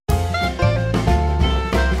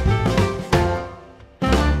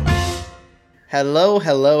Hello,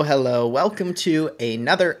 hello, hello. Welcome to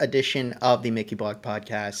another edition of the Mickey Blog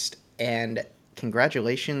Podcast. And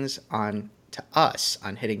congratulations to us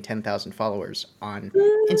on hitting 10,000 followers on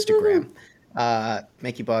Instagram.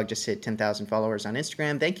 Mickey Blog just hit 10,000 followers on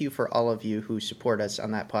Instagram. Thank you for all of you who support us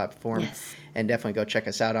on that platform. Yes. And definitely go check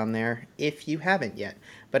us out on there if you haven't yet.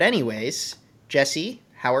 But anyways, Jesse,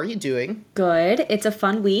 how are you doing? Good. It's a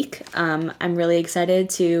fun week. I'm really excited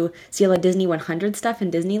to see all the Disney 100 stuff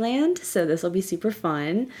in Disneyland, so this will be super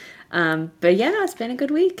fun. But yeah, no, it's been a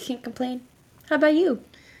good week. Can't complain. How about you?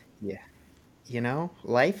 Yeah.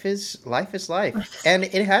 Life is life, and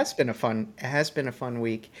it has been a fun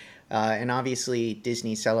week, and obviously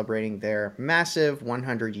Disney celebrating their massive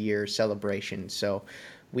 100-year celebration. So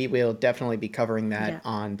we will definitely be covering that Yeah.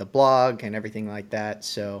 on the blog and everything like that.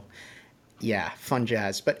 So yeah, fun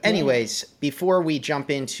jazz. But Yeah. anyways, before we jump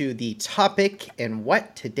into the topic and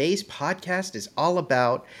what today's podcast is all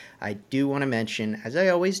about, I do want to mention, as I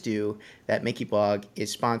always do, that Mickey Blog is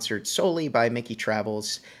sponsored solely by Mickey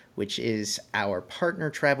Travels, which is our partner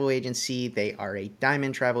travel agency. They are a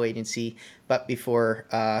diamond travel agency. But before,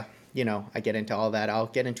 I get into all that, I'll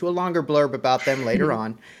get into a longer blurb about them later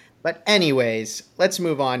on. But anyways, let's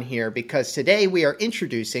move on here because today we are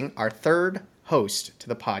introducing our third host to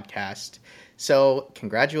the podcast. So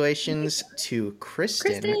congratulations to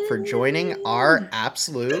Kristen for joining our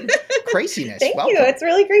absolute craziness. Thank you. Welcome. It's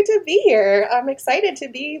really great to be here. I'm excited to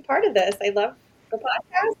be part of this. I love the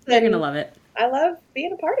podcast. You're going to love it. I love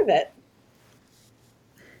being a part of it.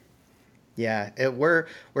 Yeah, we're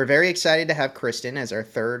very excited to have Kristen as our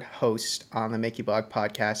third host on the Mickey Blog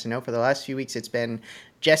podcast. I know for the last few weeks it's been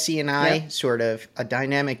Jesse and I, Yep. sort of a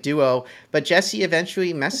dynamic duo, but Jesse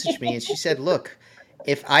eventually messaged me and she said, look,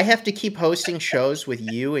 if I have to keep hosting shows with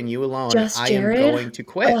you and you alone, Just I am Jared? going to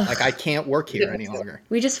quit. Ugh. Like, I can't work here any longer.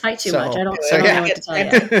 We just fight too So- much. I don't so know yeah. what to tell I you.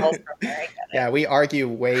 get calls from her. I get it. Yeah, we argue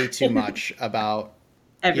way too much about,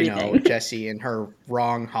 Everything. Jesse and her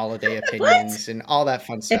wrong holiday opinions and all that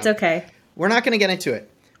fun stuff. It's okay. We're not going to get into it.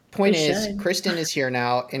 Point We is, should. Kristen is here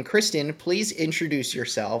now. And Kristen, please introduce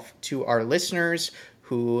yourself to our listeners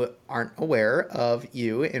who aren't aware of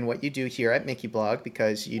you and what you do here at Mickey Blog,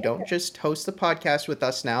 because you don't just host the podcast with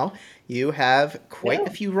us now. You have quite a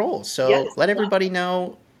few roles. So Yes. let everybody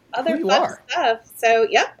know Other who you fun are. stuff. So,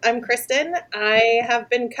 I'm Kristen. I have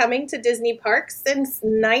been coming to Disney parks since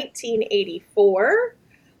 1984.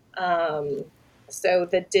 So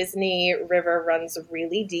the Disney River runs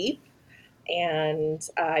really deep. And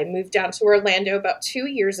I moved down to Orlando about 2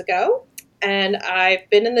 years ago. And I've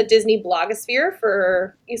been in the Disney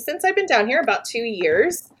blogosphere since I've been down here, about 2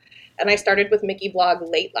 years. And I started with Mickey Blog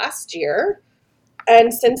late last year.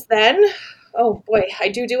 And since then, oh boy, I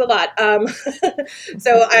do a lot.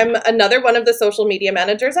 So I'm another one of the social media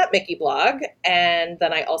managers at Mickey Blog. And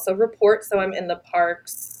then I also report. So I'm in the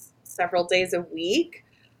parks several days a week.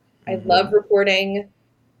 I love reporting.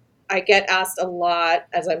 I get asked a lot,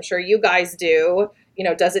 as I'm sure you guys do,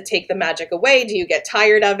 does it take the magic away? Do you get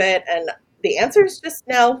tired of it? And the answer is just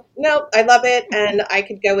no. I love it. And I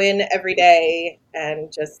could go in every day and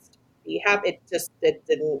just be happy.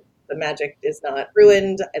 The magic is not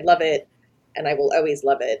ruined. I love it. And I will always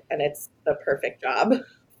love it. And it's the perfect job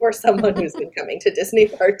for someone who's been coming to Disney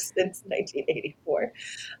parks since 1984.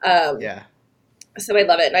 Yeah. So I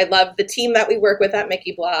love it. And I love the team that we work with at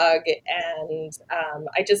Mickey Blog. And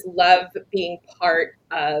I just love being part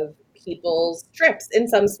of people's trips in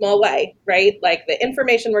some small way, right? Like the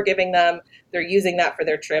information we're giving them, they're using that for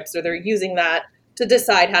their trips, or they're using that to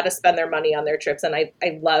decide how to spend their money on their trips. And I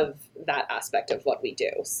love that aspect of what we do.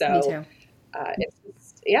 So Me too.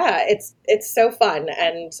 it's so fun.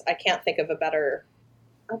 And I can't think of a better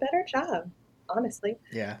job, honestly.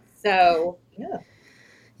 Yeah. So, yeah.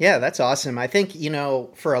 Yeah, that's awesome. I think,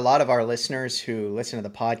 for a lot of our listeners who listen to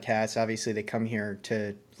the podcast, obviously they come here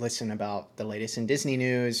to listen about the latest in Disney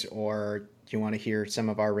news, or you want to hear some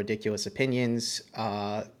of our ridiculous opinions,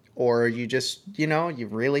 or you just, you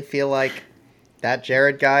really feel like that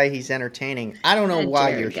Jared guy, he's entertaining. I don't know That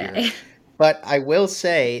why Jared you're guy. here. But I will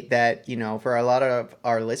say that, for a lot of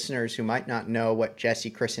our listeners who might not know what Jesse,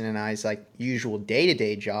 Kristen, and I's usual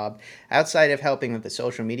day-to-day job, outside of helping with the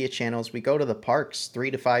social media channels, we go to the parks 3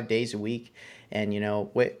 to 5 days a week. And,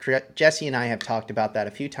 Jesse and I have talked about that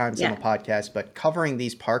a few times on the podcast, but covering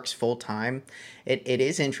these parks full time, it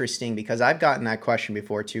is interesting because I've gotten that question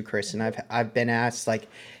before too, Chris, and I've been asked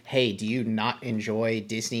hey, do you not enjoy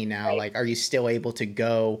Disney now? Right. Are you still able to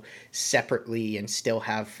go separately and still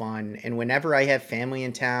have fun? And whenever I have family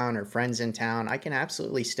in town or friends in town, I can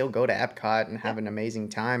absolutely still go to Epcot and have an amazing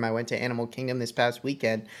time. I went to Animal Kingdom this past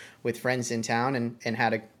weekend with friends in town and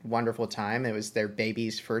had a wonderful time. It was their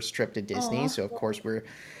baby's first trip to Disney, Aw. so So of course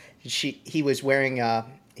he was wearing a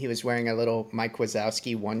little Mike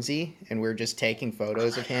Wazowski onesie, and we are just taking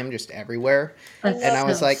photos of him just everywhere. That's And I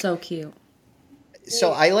was like, so cute.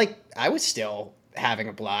 so I was still having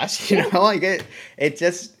a blast, like it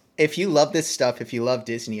just, if you love this stuff, if you love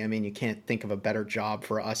Disney, I mean, you can't think of a better job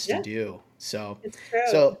for us to do. So, it's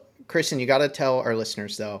true. Kristen, you got to tell our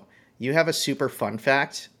listeners though, you have a super fun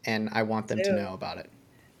fact and I want them to know about it.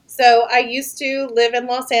 So I used to live in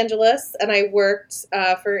Los Angeles, and I worked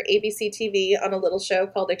for ABC TV on a little show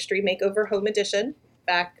called Extreme Makeover Home Edition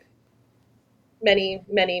back many,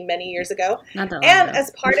 many, many years ago. Not that long And ago.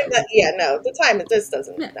 as part of that, the time, this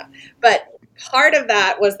doesn't, no. But part of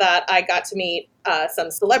that was that I got to meet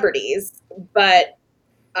some celebrities, but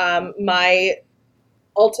my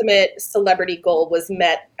ultimate celebrity goal was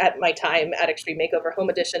met at my time at Extreme Makeover Home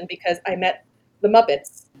Edition because I met the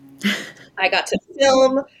Muppets. I got to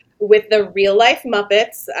film with the real life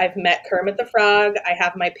Muppets. I've met Kermit the Frog. I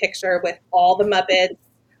have my picture with all the Muppets.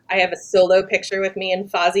 I have a solo picture with me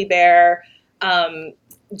and Fozzie Bear.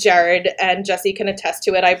 Jared and Jesse can attest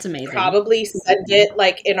to it. I probably send it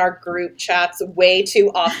like in our group chats way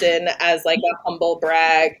too often as like a humble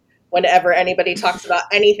brag. Whenever anybody talks about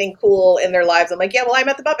anything cool in their lives, I'm like, yeah, well, I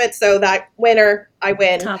met the Muppets, so that winner, I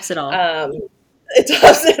win. Tops it all. It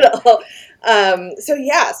tops it all.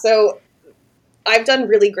 So I've done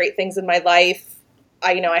really great things in my life.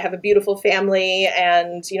 I have a beautiful family,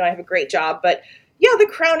 and I have a great job. But yeah, the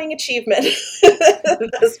crowning achievement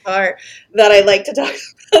thus far that I like to talk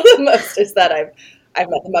about the most is that I've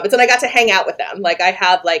met the Muppets, and I got to hang out with them. Like I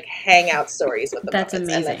have like hangout stories with the That's Muppets,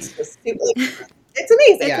 amazing. and that's just super. It's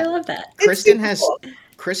amazing. Yeah. I love that.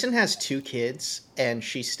 Kristen has 2 kids, and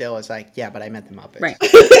she still is like, yeah, but I met the Muppets. Right.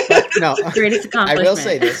 But no, greatest accomplishment. I will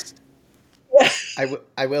say this.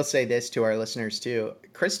 I will say this to our listeners too.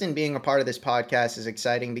 Kristen being a part of this podcast is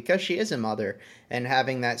exciting because she is a mother, and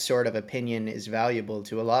having that sort of opinion is valuable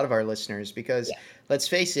to a lot of our listeners because let's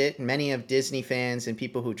face it, many of Disney fans and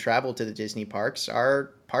people who travel to the Disney parks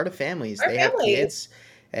are part of families. They have kids.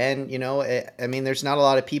 And, I mean, there's not a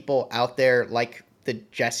lot of people out there like the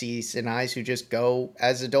Jessies and I's who just go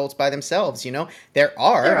as adults by themselves. There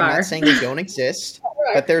are. I'm not saying they don't exist,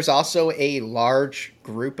 but there's also a large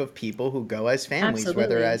group of people who go as families,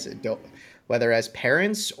 Absolutely. whether as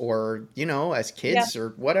parents or, as kids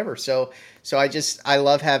or whatever. So I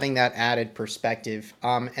love having that added perspective.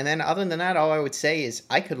 And then other than that, all I would say is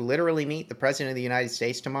I could literally meet the President of the United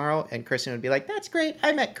States tomorrow and Kristen would be like, that's great.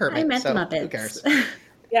 I met Kermit. I met the Muppets. Who cares?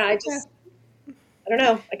 Yeah, I don't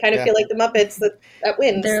know. I kind of feel like the Muppets that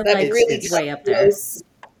wins. They're that like really way up there.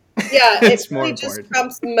 It really just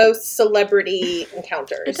trumps most celebrity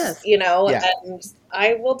encounters. It does. And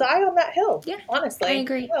I will die on that hill. Yeah, honestly, I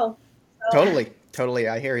agree. Totally.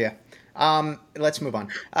 I hear you. Let's move on.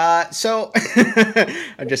 So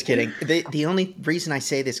I'm just kidding. The only reason I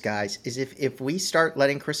say this, guys, is if we start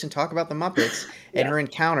letting Kristen talk about the Muppets and her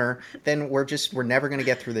encounter, then we're never going to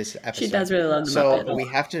get through this episode. She does really love the Muppets. So we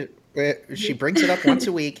have to. She brings it up once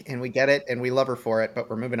a week, and we get it, and we love her for it. But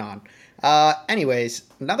we're moving on. Anyways,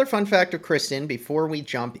 another fun fact of Kristen before we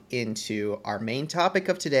jump into our main topic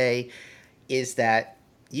of today is that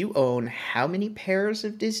you own how many pairs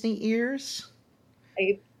of Disney ears?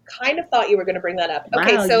 I kind of thought you were going to bring that up. Wow,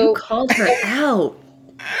 okay, so you called her out.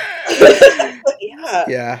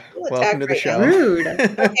 Yeah. Welcome to the show. Rude.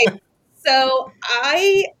 Okay, so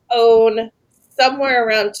I own somewhere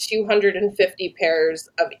around 250 pairs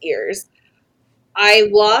of ears. I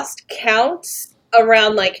lost count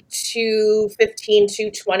around like 215,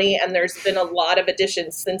 220, and there's been a lot of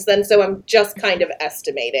additions since then, so I'm just kind of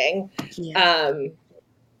estimating.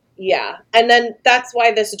 Yeah. And then that's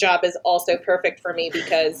why this job is also perfect for me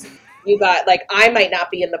because you got, like, I might not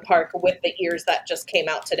be in the park with the ears that just came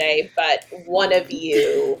out today, but one of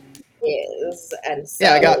you is. And so.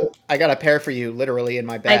 Yeah, I got a pair for you literally in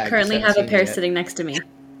my bag. I currently have a pair sitting next to me.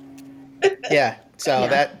 Yeah. So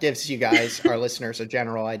that gives you guys, our listeners, a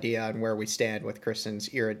general idea on where we stand with Kristen's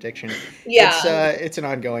ear addiction. Yeah. It's an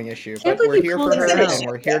ongoing issue, but we're here for her and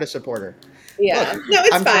we're here to support her. Yeah. Look, no,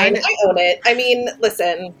 it's fine. I own it. I mean,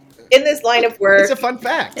 listen, in this line of work. It's a fun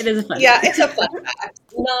fact. It is a fun fact. Yeah, it's a fun fact.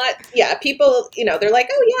 People, they're like,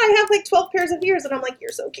 oh yeah, I have like 12 pairs of ears. And I'm like,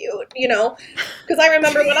 you're so cute, because I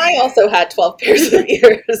remember when I also had 12 pairs of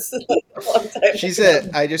ears like, a long time She ago.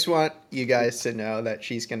 said, I just want you guys to know that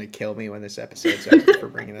she's going to kill me when this episode's over for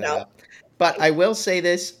bringing that up. But I will say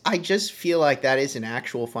this, I just feel like that is an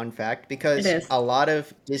actual fun fact because a lot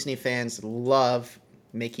of Disney fans love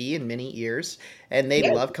Mickey and Minnie ears, and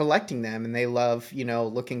they love collecting them, and they love,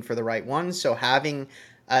 looking for the right ones. So having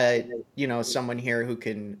someone here who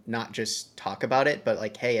can not just talk about it, but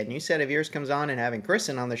like, hey, a new set of ears comes on and having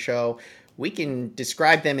Kristen on the show, we can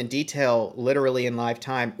describe them in detail, literally in live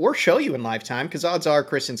time, or show you in live time, because odds are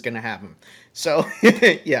Kristen's going to have them. So,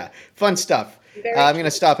 yeah, fun stuff. I'm going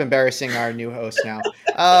to stop embarrassing our new host now.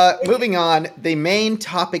 Moving on, the main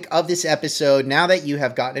topic of this episode, now that you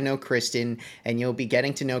have gotten to know Kristen, and you'll be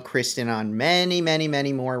getting to know Kristen on many, many,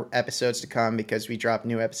 many more episodes to come, because we drop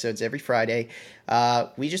new episodes every Friday,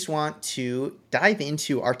 we just want to dive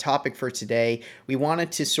into our topic for today. We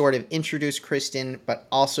wanted to sort of introduce Kristen, but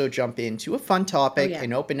also jump into a fun topic,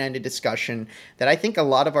 an open-ended discussion that I think a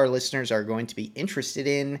lot of our listeners are going to be interested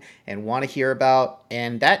in and want to hear about,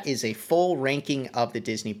 and that is a full ranking of the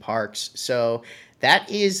Disney parks. So that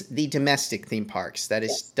is the domestic theme parks. That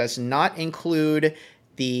is does not include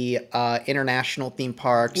the international theme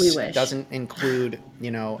parks. We wish. Doesn't include,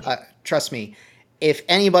 trust me, if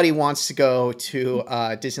anybody wants to go to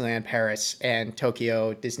Disneyland Paris and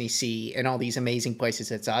Tokyo, Disney Sea, and all these amazing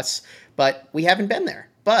places, it's us. But we haven't been there.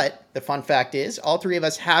 But the fun fact is, all three of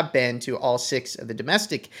us have been to all 6 of the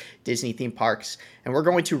domestic Disney theme parks. And we're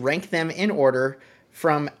going to rank them in order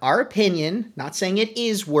from our opinion, not saying it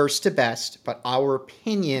is worst to best, but our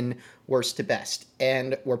opinion worst to best.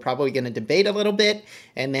 And we're probably going to debate a little bit,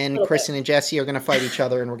 and then Kristen and Jesse are going to fight each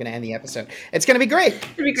other, and we're going to end the episode. It's going to be great.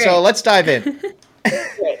 So let's dive in.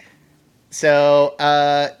 So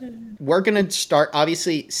we're going to start,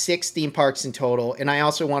 obviously, 6 theme parks in total. And I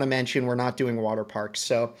also want to mention we're not doing water parks.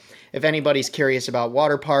 So if anybody's curious about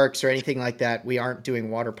water parks or anything like that, we aren't doing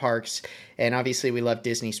water parks. And obviously we love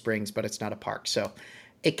Disney Springs, but it's not a park. So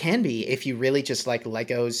it can be if you really just like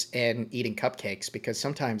Legos and eating cupcakes, because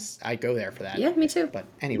sometimes I go there for that. Yeah, me too. But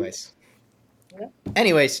anyways,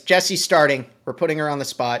 Jesse's starting. We're putting her on the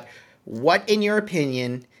spot. What, in your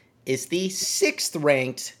opinion, is the 6th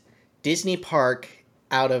ranked Disney park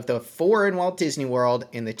out of the 4 in Walt Disney World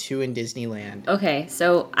and the 2 in Disneyland? Okay,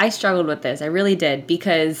 so I struggled with this. I really did,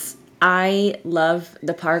 because I love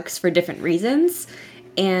the parks for different reasons.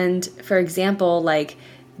 And for example, like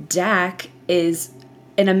DAC is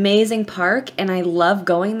an amazing park and I love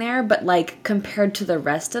going there, but like compared to the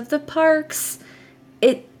rest of the parks,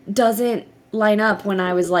 it doesn't line up when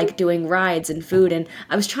I was like doing rides and food, and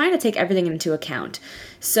I was trying to take everything into account.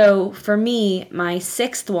 So for me, my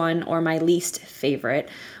 6th one, or my least favorite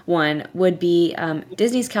one, would be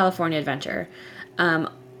Disney's California Adventure.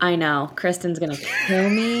 I know, Kristen's gonna kill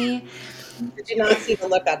me. Did you not see the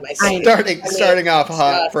look on my face? Starting off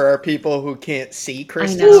hot for our people who can't see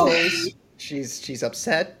Kristen's face. She's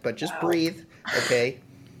upset, but just breathe, okay?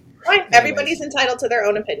 Fine. Everybody's entitled to their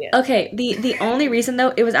own opinion. Okay, the only reason,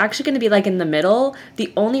 though, it was actually going to be like in the middle.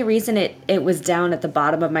 The only reason it was down at the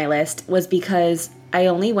bottom of my list was because I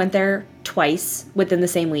only went there twice within the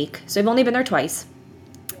same week. So I've only been there twice.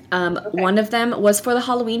 One of them was for the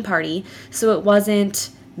Halloween party, so it wasn't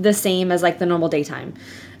the same as like the normal daytime.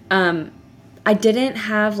 I didn't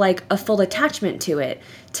have like a full attachment to it.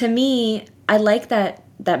 To me, I like that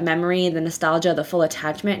memory, the nostalgia, the full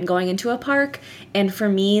attachment and going into a park. And for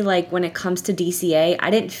me, like when it comes to DCA,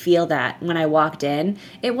 I didn't feel that when I walked in.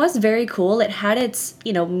 It was very cool. It had its,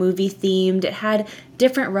 movie themed. It had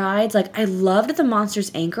different rides. Like I loved the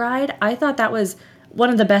Monsters Inc. ride. I thought that was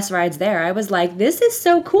one of the best rides there. I was like, this is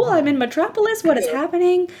so cool. I'm in Metropolis. What is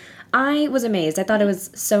happening? I was amazed. I thought it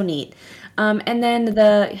was so neat. And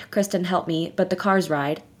then Kristen helped me, but the Cars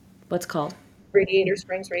ride, what's it called? Radiator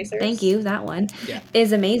Springs Racers. Thank you. That one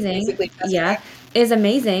is amazing. Test Track. Is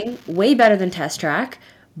amazing. Way better than Test Track.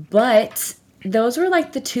 But those were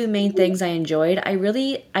like the 2 main things I enjoyed. I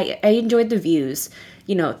enjoyed the views.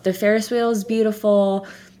 The Ferris wheel is beautiful.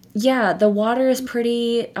 Yeah, the water is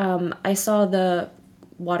pretty. I saw the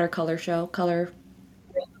watercolor show,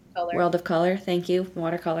 World of Color. Thank you.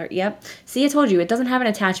 Watercolor. Yep. See, I told you, it doesn't have an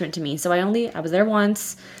attachment to me. So I was there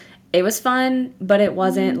once. It was fun, but it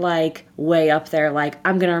wasn't like way up there. Like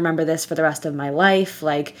I'm going to remember this for the rest of my life.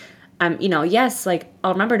 Like yes, like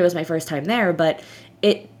I'll remember it was my first time there, but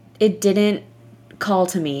it didn't call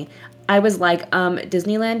to me. I was like,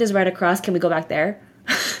 Disneyland is right across. Can we go back there?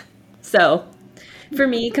 So for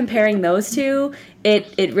me, comparing those two,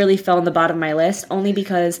 it really fell on the bottom of my list, only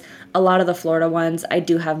because a lot of the Florida ones I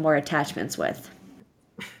do have more attachments with.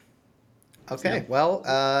 Okay, well,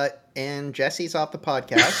 and Jesse's off the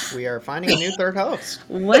podcast. We are finding a new 3rd host.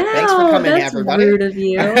 Wow, thanks for coming, that's everybody. Rude of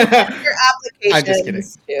you. Your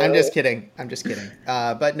applications. I'm just kidding.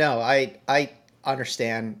 But no, I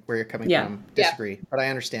understand where you're coming from. Disagree, but I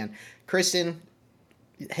understand. Kristen,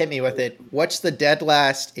 hit me with it. What's the dead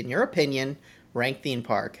last, in your opinion, ranked theme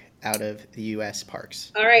park out of the U.S.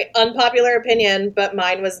 parks? All right, unpopular opinion, but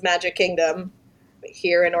mine was Magic Kingdom.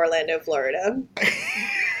 here in Orlando, Florida.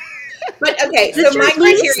 But okay, Is so your my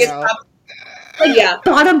criteria least? is No. probably, yeah,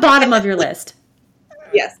 Bottom of your list.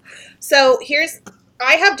 yes. So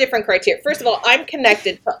I have different criteria. First of all, I'm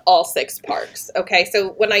connected to all 6 parks. Okay.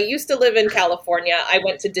 So when I used to live in California, I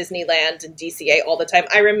went to Disneyland and DCA all the time.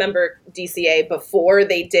 I remember DCA before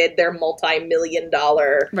they did their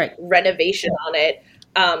multi-million-dollar Right. renovation on it.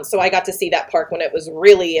 So I got to see that park when it was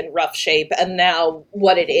really in rough shape, and now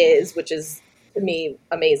what it is, which is to me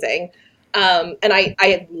amazing. And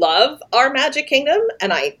I love our Magic Kingdom,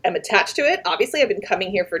 and I am attached to it. Obviously, I've been coming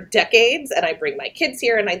here for decades, and I bring my kids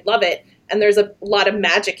here, and I love it. And there's a lot of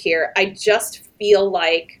magic here. I just feel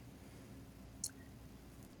like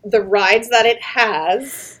the rides that it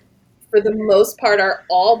has, for the most part, are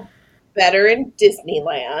all better in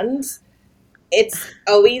Disneyland. It's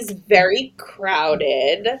always very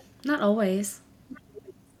crowded. Not always.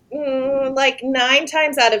 Like 9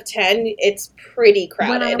 times out of 10, it's pretty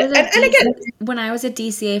When I crowded. was And at again, when I was at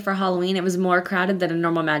DCA for Halloween, it was more crowded than a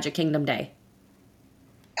normal Magic Kingdom day.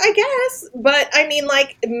 I guess, but I mean,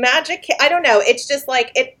 like magic. I don't know. It's just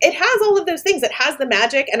like it has all of those things. It has the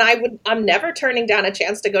magic, and I'm never turning down a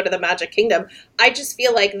chance to go to the Magic Kingdom. I just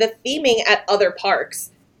feel like the theming at other parks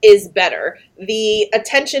is better. The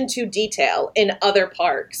attention to detail in other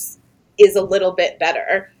parks is a little bit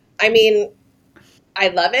better. I mean, I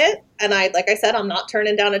love it, and like I said, I'm not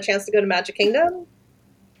turning down a chance to go to Magic Kingdom.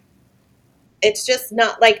 It's just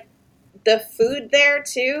not like the food there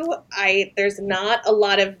too. There's not a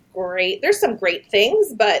lot of there's some great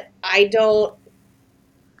things, but I don't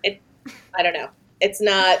know. It's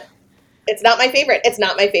not my favorite. It's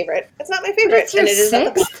not my favorite. It's not my favorite. That's your And it is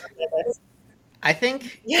at the sixth? bottom of my list. I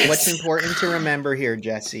think Yes. what's important to remember here,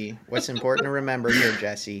 Jesse,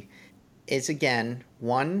 is again,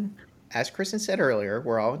 one, as Kristen said earlier,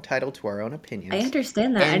 we're all entitled to our own opinions. I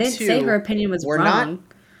understand that. I And didn't say two, her opinion was we're wrong.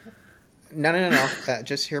 No.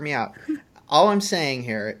 Just hear me out. All I'm saying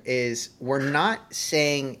here is we're not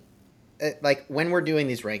saying, like, when we're doing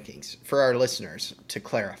these rankings, for our listeners, to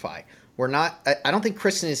clarify, we're not, I don't think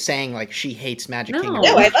Kristen is saying, like, she hates Magic No. Kingdom.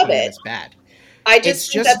 No, or I Magic love Kingdom it. is bad. I It's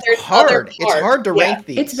just think just that there's hard. other parks. It's hard to rank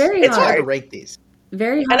these. It's very It's hard. hard to rank these.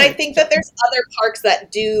 Very hard. And I think that there's other parks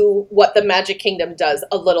that do what the Magic Kingdom does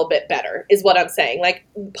a little bit better, is what I'm saying. Like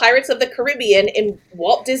Pirates of the Caribbean in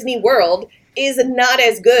Walt Disney World is not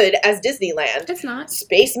as good as Disneyland. It's not.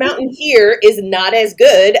 Space Mountain here is not as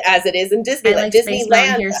good as it is in Disneyland. I like Space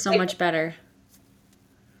Mountain here so much better.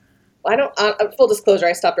 I don't. Full disclosure,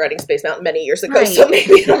 I stopped riding Space Mountain many years ago, Right. so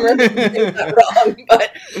maybe I'm remembering that wrong. But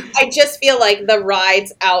I just feel like the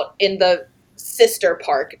rides out in the sister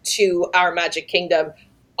park to our Magic Kingdom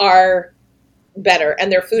are better,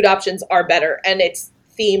 and their food options are better, and it's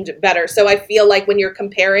themed better. So I feel like when you're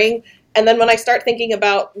comparing, and then when I start thinking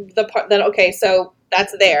about the part, then okay, so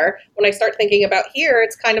that's there. When I start thinking about here,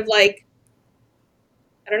 it's kind of like,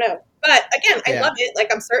 I don't know. But again, I love it.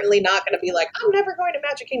 Like, I'm certainly not going to be like, I'm never going to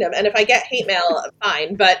Magic Kingdom. And if I get hate mail,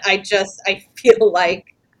 fine. But I feel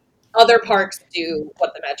like other parks do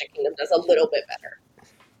what the Magic Kingdom does a little bit better.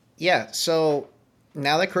 Yeah, so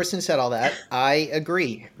now that Kristen said all that, I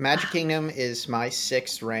agree. Magic Kingdom is my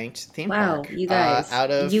 6th ranked theme park. Wow, you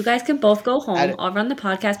guys. You guys can both go home. I'll run the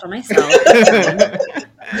podcast by myself.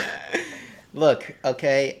 Look,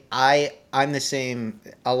 okay, I'm the same,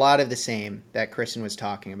 a lot of the same that Kristen was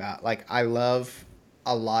talking about. Like, I love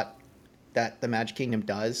a lot that the Magic Kingdom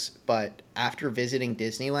does, but after visiting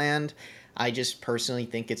Disneyland, I just personally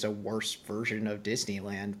think it's a worse version of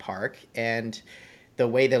Disneyland Park, and the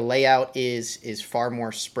way the layout is far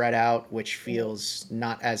more spread out, which feels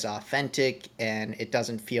not as authentic, and it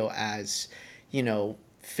doesn't feel as,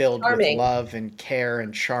 filled with love and care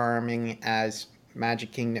and charming as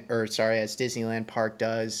as Disneyland Park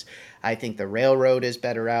does. I think the railroad is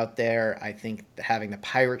better out there. I think having the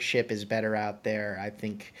pirate ship is better out there. I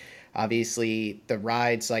think obviously the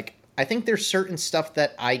rides, like, I think there's certain stuff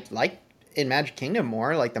that I like in Magic Kingdom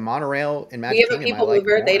more, like the monorail in Magic Kingdom. We have a people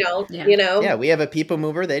mover, they don't, Yeah, we have a people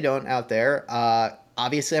mover, they don't out there.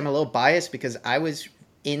 Obviously, I'm a little biased because I was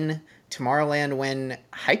in Tomorrowland when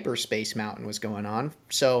Hyperspace Mountain was going on.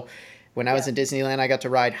 So when I was in Disneyland, I got to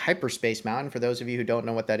ride Hyperspace Mountain. For those of you who don't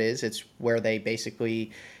know what that is, it's where they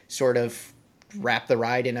basically sort of wrap the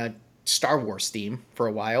ride in a Star Wars theme for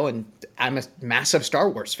a while. And I'm a massive Star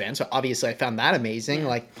Wars fan, so obviously I found that amazing.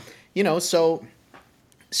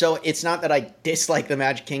 So it's not that I dislike the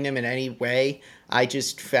Magic Kingdom in any way. I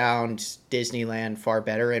just found Disneyland far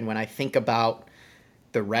better. And when I think about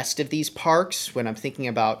the rest of these parks, when I'm thinking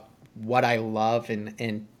about what I love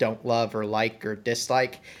and don't love or like or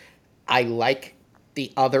dislike, I like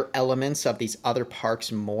the other elements of these other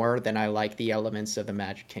parks more than I like the elements of the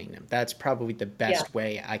Magic Kingdom. That's probably the Yeah. best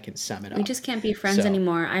way I can sum it up. We just can't be friends So.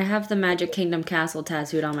 anymore. I have the Magic Kingdom castle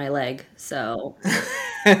tattooed on my leg, so.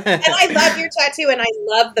 And I love your tattoo, and I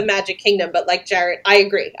love the Magic Kingdom, but like Jared, I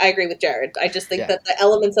agree. I agree with Jared. I just think that the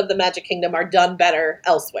elements of the Magic Kingdom are done better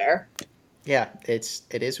elsewhere. Yeah, it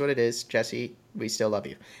is what it is. Jesse, we still love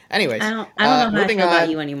you. Anyways, I don't know how I moving feel on. about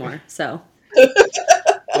you anymore, so.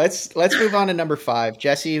 Let's move on to number 5.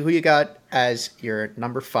 Jesse, who you got as your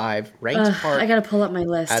number 5 ranked park? I gotta pull up my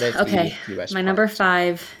list. Out of Okay, the US my number parks?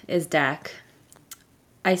 5 is DAC.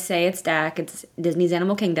 I say it's DAC. It's Disney's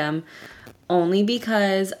Animal Kingdom. Only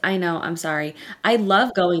because I'm sorry. I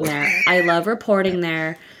love going there. I love reporting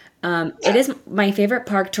there. It is my favorite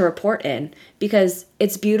park to report in because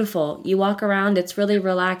it's beautiful. You walk around, it's really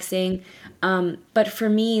relaxing. But for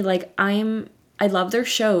me, like I love their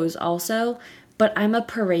shows also, but I'm a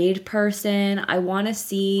parade person. I want to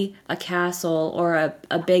see a castle or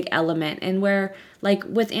a big element. And where, like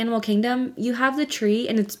with Animal Kingdom, you have the tree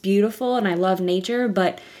and it's beautiful and I love nature,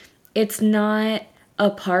 but it's not a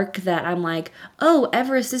park that I'm like, oh,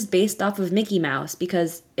 Everest is based off of Mickey Mouse,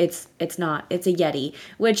 because it's not. It's a Yeti,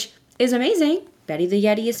 which is amazing. Betty the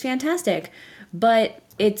Yeti is fantastic, but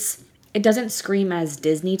it doesn't scream as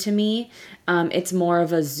Disney to me. It's more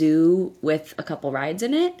of a zoo with a couple rides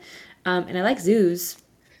in it, and I like zoos,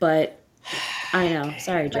 but I know.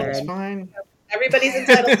 Sorry, Jared. That's fine. Everybody's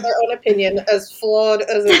entitled to their own opinion, as flawed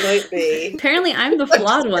as it might be. Apparently, I'm the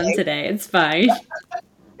flawed one today. It's fine.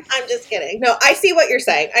 I'm just kidding. No, I see what you're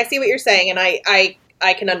saying. And I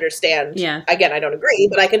can understand. Yeah. Again, I don't agree,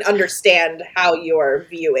 but I can understand how you're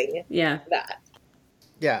viewing that.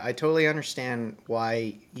 Yeah, I totally understand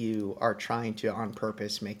why you are trying to, on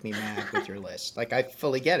purpose, make me mad with your list. Like, I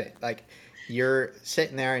fully get it. Like, you're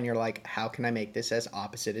sitting there and you're like, how can I make this as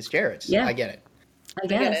opposite as Jared's? Yeah. I get it. I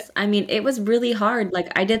guess. I mean, it was really hard.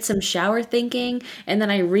 Like, I did some shower thinking, and then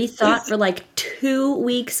I rethought for like 2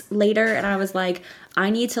 weeks later, and I was like, I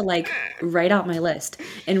need to like write out my list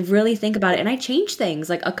and really think about it. And I changed things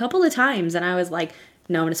like a couple of times, and I was like,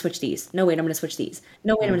 no, I'm going to switch these. No, wait, I'm going to switch these.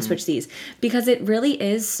 No, wait, I'm going to switch these. Because it really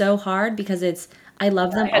is so hard because I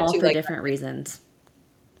love them all for different reasons.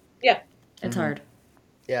 Yeah. It's hard.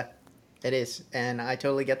 Yeah, it is. And I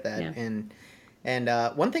totally get that. Yeah.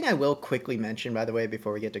 And one thing I will quickly mention, by the way,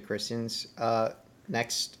 before we get to Kristen's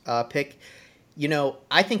next pick,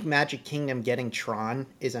 I think Magic Kingdom getting Tron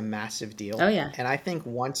is a massive deal. Oh, yeah. And I think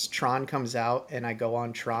once Tron comes out and I go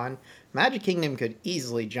on Tron, Magic Kingdom could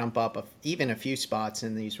easily jump up even a few spots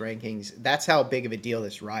in these rankings. That's how big of a deal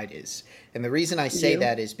this ride is. And the reason I say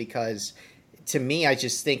that is because, to me, I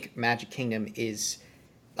just think Magic Kingdom is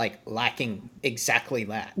like lacking exactly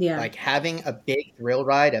that. Yeah. Like having a big thrill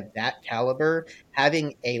ride of that caliber,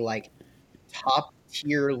 having a like top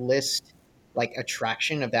tier list like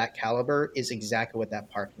attraction of that caliber is exactly what that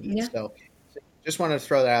park needs. Yeah. So just wanted to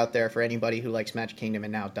throw that out there for anybody who likes Magic Kingdom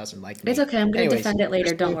and now doesn't like me. It's okay. I'm going to defend it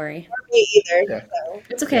later. Don't worry. Me either. So.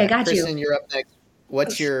 It's okay. I got Kristen, you. Kristen, you're up next.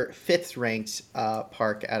 What's your 5th ranked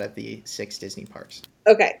park out of the 6 Disney parks?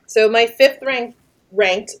 Okay, so my 5th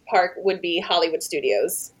ranked park would be Hollywood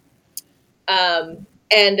Studios. And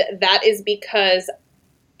that is because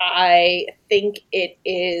I think it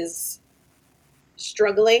is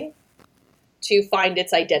struggling to find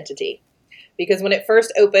its identity. Because when it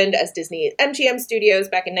first opened as Disney MGM Studios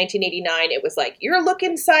back in 1989, it was like, you're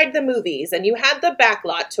looking inside the movies, and you had the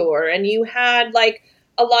backlot tour, and you had like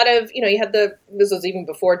a lot of, you had this was even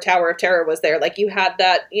before Tower of Terror was there. Like you had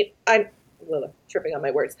that, I'm tripping on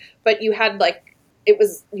my words, but you had like, it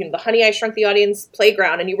was, the Honey, I Shrunk the Audience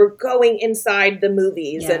playground, and you were going inside the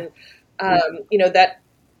movies. Yeah. And, that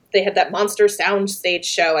they had that monster soundstage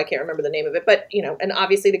show. I can't remember the name of it, but, and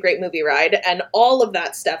obviously the Great Movie Ride and all of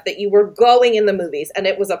that stuff that you were going in the movies. And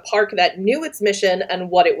it was a park that knew its mission and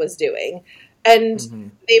what it was doing.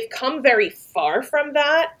 And they've come very far from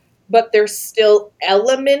that, but there's still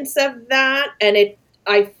elements of that. And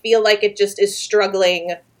I feel like it just is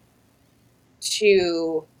struggling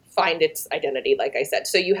to find its identity, like I said.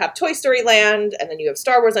 So you have Toy Story Land, and then you have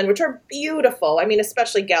Star Wars Land, which are beautiful. I mean,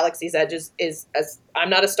 especially Galaxy's Edge is as I'm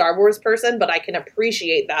not a Star Wars person, but I can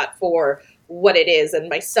appreciate that for what it is. And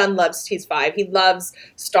my son he's 5, he loves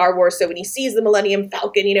Star Wars. So when he sees the Millennium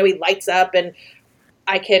Falcon, he lights up, and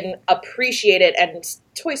I can appreciate it. And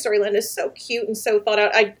Toy Story Land is so cute and so thought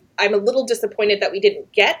out. I'm a little disappointed that we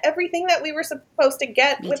didn't get everything that we were supposed to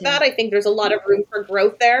get with that. I think there's a lot of room for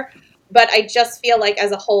growth there. But I just feel like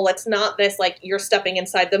as a whole, it's not this like you're stepping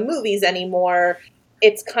inside the movies anymore.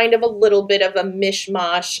 it's kind of a little bit of a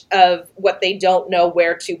mishmash of what they don't know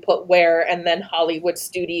where to put where, and then Hollywood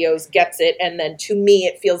Studios gets it, and then to me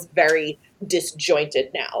it feels very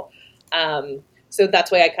disjointed now. So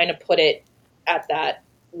that's why I kind of put it at that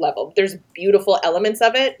level. There's beautiful elements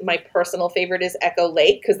of it. My personal favorite is Echo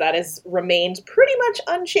Lake, because that has remained pretty much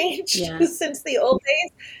unchanged since the old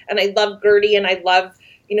days. And I love Gertie, and I love,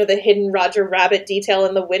 the hidden Roger Rabbit detail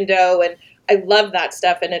in the window, and I love that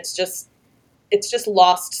stuff. And it's just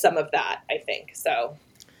lost some of that, I think. So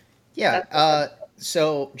yeah.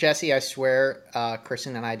 So Jesse, I swear,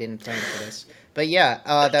 Kristen and I didn't plan for this, but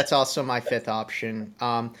yeah, that's also my fifth option.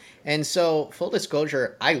 And so full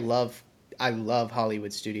disclosure, I love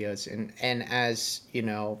Hollywood Studios, and as you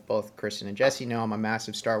know, both Kristen and Jesse know, I'm a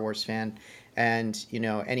massive Star Wars fan, and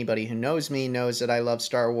anybody who knows me knows that I love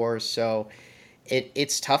Star Wars. So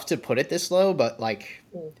it's tough to put it this low, but like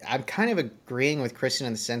I'm kind of agreeing with Kristen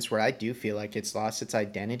in the sense where I do feel like it's lost its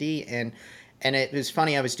identity. And it was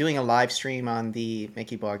funny, I was doing a live stream on the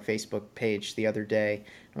Mickey Blog Facebook page the other day.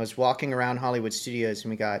 I was walking around Hollywood Studios, and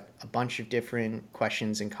we got a bunch of different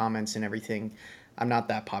questions and comments and everything. I'm not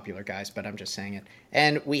that popular, guys, but I'm just saying it.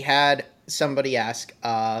 And we had somebody ask,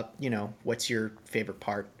 what's your favorite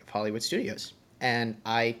part of Hollywood Studios? And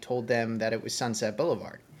I told them that it was Sunset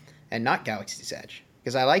Boulevard and not Galaxy's Edge,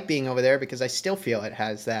 because I like being over there, because I still feel it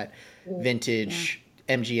has that vintage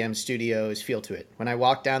MGM Studios feel to it. When I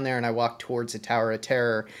walk down there and I walk towards the Tower of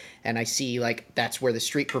Terror, and I see like that's where the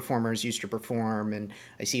street performers used to perform, and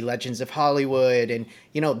I see Legends of Hollywood, and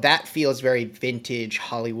that feels very vintage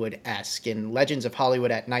Hollywood-esque, and Legends of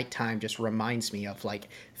Hollywood at nighttime just reminds me of like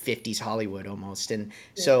 50s Hollywood almost. And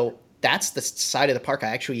so that's the side of the park I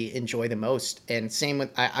actually enjoy the most. And same with,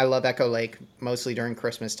 I love Echo Lake, mostly during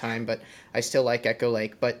Christmas time, but I still like Echo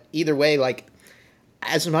Lake. But either way, like,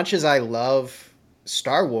 as much as I love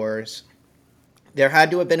Star Wars, there had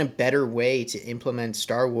to have been a better way to implement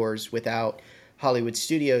Star Wars without Hollywood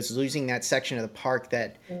Studios losing that section of the park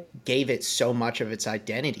that gave it so much of its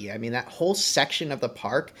identity. I mean, that whole section of the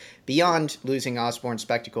park, beyond losing Osborne's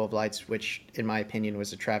Spectacle of Lights, which in my opinion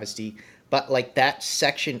was a travesty, but like that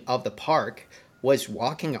section of the park was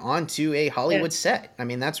walking onto a Hollywood set. I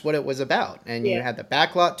mean, that's what it was about. And you had the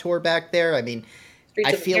backlot tour back there. I mean, Streets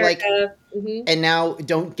I of feel America. like, and now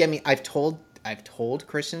don't get me, I've told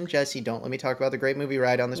Kristen and Jesse, don't let me talk about the Great Movie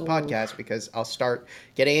Ride on this podcast, because I'll start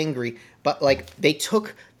getting angry. But like, they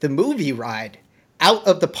took the movie ride out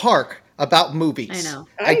of the park about movies. I know.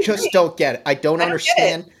 I just don't get it. I don't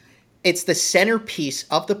understand. It. It's the centerpiece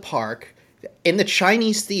of the park in the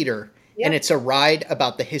Chinese theater. And it's a ride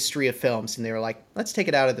about the history of films, and they were like, "Let's take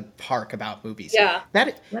it out of the park about movies." Yeah,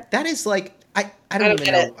 that is like I don't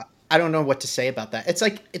even know. I don't know what to say about that. It's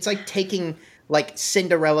like taking like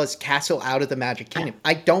Cinderella's castle out of the Magic Kingdom.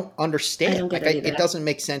 I don't understand. It doesn't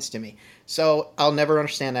make sense to me. So I'll never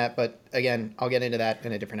understand that. But again, I'll get into that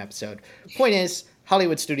in a different episode. Point is,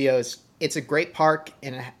 Hollywood Studios. It's a great park,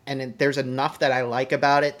 and there's enough that I like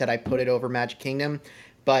about it that I put it over Magic Kingdom.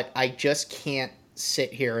 But I just can't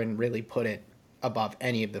sit here and really put it above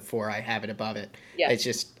any of the four. I have it above it. I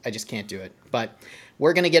just can't do it. But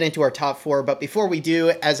we're going to get into our top four. But before we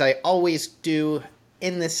do, as I always do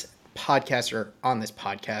in this podcast, or on this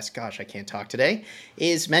podcast, gosh, I can't talk today,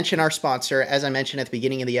 is mention our sponsor. As I mentioned at the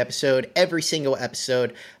beginning of the episode, every single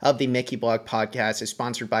episode of the Mickey Blog podcast is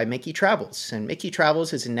sponsored by Mickey Travels. And Mickey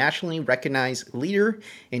Travels is a nationally recognized leader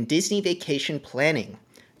in Disney vacation planning.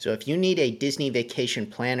 So if you need a Disney vacation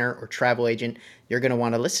planner or travel agent, you're going to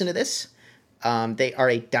want to listen to this. They are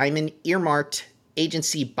a diamond earmarked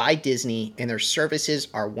agency by Disney, and their services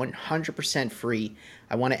are 100% free.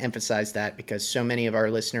 I want to emphasize that, because so many of our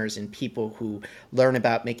listeners and people who learn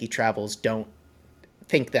about Mickey Travels don't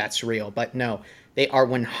think that's real. But no, they are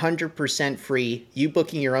 100% free. You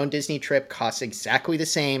booking your own Disney trip costs exactly the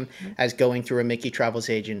same as going through a Mickey Travels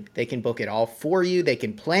agent. They can book it all for you. They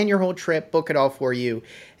can plan your whole trip, book it all for you,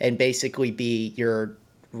 and basically be your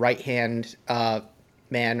right-hand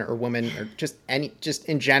man or woman, or just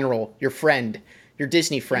in general, your friend, your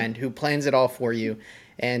Disney friend who plans it all for you.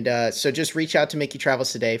 And so just reach out to Mickey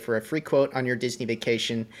Travels today for a free quote on your Disney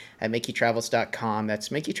vacation at MickeyTravels.com. That's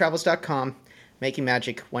MickeyTravels.com. Making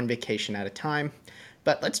magic one vacation at a time.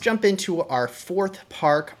 But let's jump into our fourth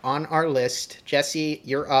park on our list. Jesse,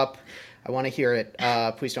 you're up. I want to hear it.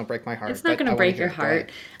 Please don't break my heart. It's not going to break your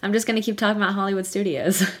heart. I'm just going to keep talking about Hollywood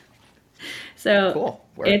Studios. So cool.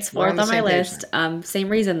 It's fourth on my list. Same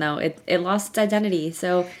reason, though. It lost its identity.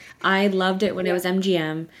 So I loved it when it was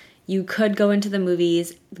MGM. You could go into the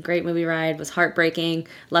movies. The Great Movie Ride was heartbreaking.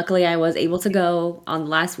 Luckily, I was able to go on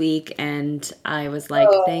last week, and I was like,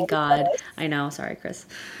 Oh, thank God. I know. Sorry, Chris.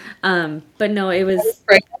 But no, it I was was.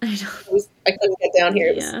 afraid. I know. I couldn't get down here.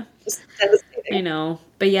 It was Yeah. just I devastating. know.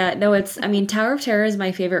 But yeah, no, I mean, Tower of Terror is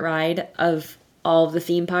my favorite ride of all of the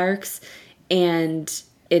theme parks. And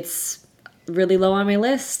it's really low on my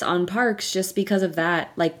list on parks just because of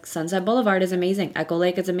that. Like, Sunset Boulevard is amazing. Echo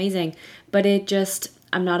Lake is amazing. But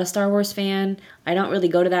I'm not a Star Wars fan. I don't really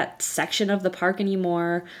go to that section of the park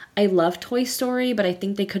anymore. I love Toy Story, but I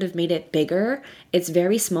think they could have made it bigger. It's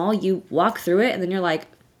very small. You walk through it, and then you're like,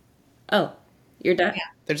 oh, you're done.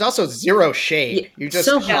 There's also zero Yeah, shade. You're just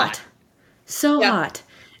so hot. hot. So Yeah. hot.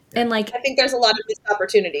 And like, I think there's a lot of missed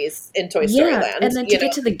opportunities in Toy Story yeah, Land. and then to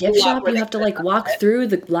get to the A gift lot shop, where you they have to could have like done walk it. through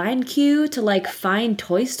the line queue to like find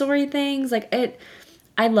Toy Story things.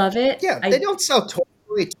 I love it. Yeah, they don't sell Toy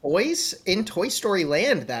Story toys in Toy Story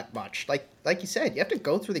Land that much. Like you said, you have to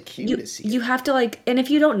go through the queue to see You it. have to like, and if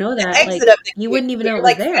you don't know The that, exit like, of the you queue, wouldn't even so know it you're was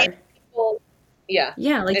like fighting there. people. Yeah,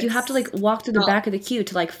 Yeah, like you have to like it's walk through the not. back of the queue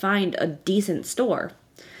to like find a decent store.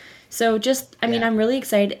 So I mean, Yeah. I'm really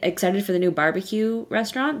excited for the new barbecue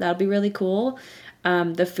restaurant. That'll be really cool.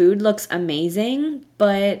 The food looks amazing,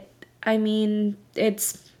 but I mean, it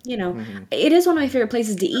is one of my favorite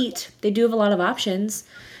places to eat. They do have a lot of options,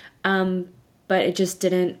 but it just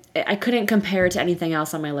didn't. I couldn't compare it to anything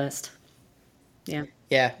else on my list. Yeah.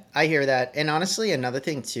 Yeah, I hear that. And honestly, another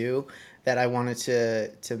thing too that I wanted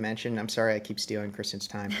to mention. I'm sorry, I keep stealing Kristen's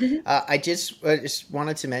time. I just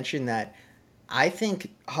wanted to mention that I think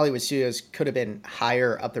Hollywood Studios could have been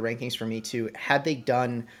higher up the rankings for me too had they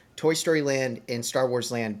done Toy Story Land and Star Wars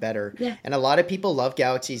Land better. Yeah. And a lot of people love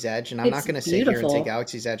Galaxy's Edge, and I'm not It's going to sit here and say beautiful.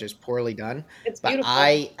 Galaxy's Edge is poorly done, It's but beautiful.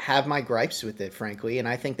 I have my gripes with it, frankly, and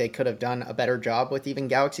I think they could have done a better job with even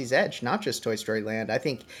Galaxy's Edge, not just Toy Story Land. I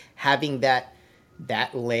think having that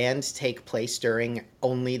land take place during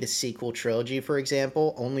only the sequel trilogy, for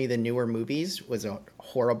example, only the newer movies, was a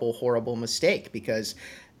horrible, horrible mistake because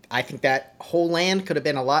I think that whole land could have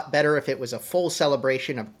been a lot better if it was a full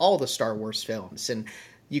celebration of all the Star Wars films. And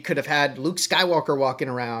you could have had Luke Skywalker walking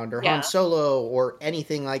around or Han Yeah. Solo or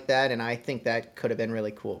anything like that. And I think that could have been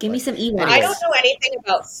really cool. Give me But some Ewoks. I don't anyways, know anything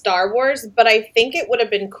about Star Wars, but I think it would have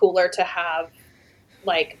been cooler to have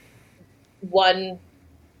like one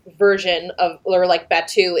version of, or like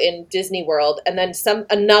Batu in Disney World, and then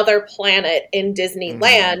another planet in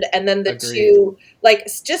Disneyland, and then the Agreed. two, like,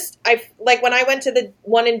 it's just I like when I went to the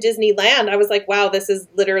one in Disneyland, I was like, wow, this is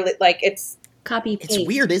literally like it's Copy it's paste.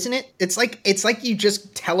 weird, isn't it? It's like you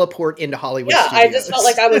just teleport into Hollywood yeah, Studios. I just felt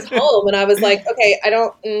like I was home, and I was like, okay, I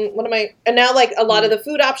don't, what am I? And now, like, a lot of the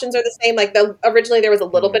food options are the same. Like, originally there was a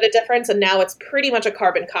little bit of difference, and now it's pretty much a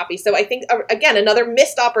carbon copy. So I think, again, another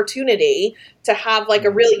missed opportunity to have like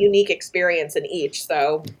a really unique experience in each.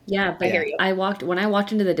 So Yeah, I hear but you. when I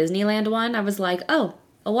walked into the Disneyland one, I was like, oh,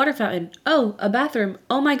 a water fountain. Oh, a bathroom.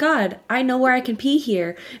 Oh my God, I know where I can pee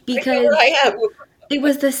here I know where I because am. it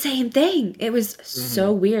was the same thing. It was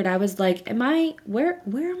so weird. I was like, where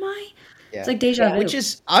am I? Yeah. It's like deja vu.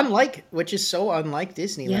 Which is so unlike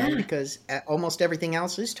Disneyland Yeah. because almost everything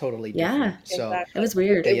else is totally Yeah. different. So Exactly. It was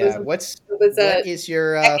weird. It yeah, was what a is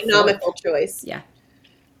your economical fourth? choice. Yeah.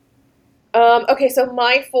 Okay, so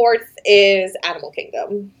my fourth is Animal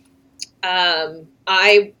Kingdom.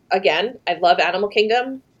 I love Animal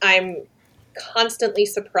Kingdom. I'm constantly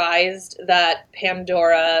surprised that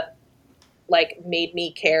Pandora like made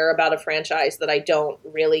me care about a franchise that I don't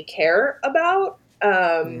really care about.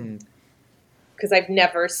 Because I've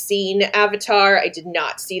never seen Avatar. I did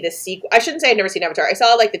not see the sequel. I shouldn't say I've never seen Avatar. I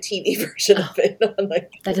saw like the TV version of it on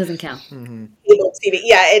like That doesn't count. cable TV.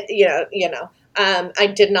 Yeah, I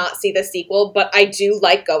did not see the sequel, but I do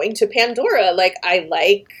like going to Pandora. Like I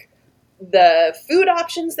like the food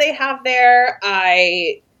options they have there.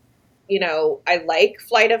 I like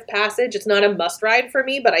Flight of Passage. It's not a must ride for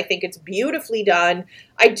me, but I think it's beautifully done.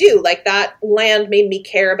 I do like that land made me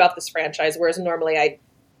care about this franchise, whereas normally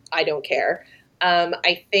I don't care.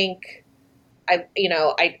 I think I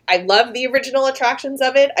love the original attractions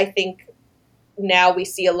of it. I think now we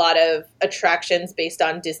see a lot of attractions based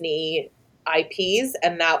on Disney IPs,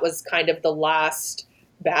 and that was kind of the last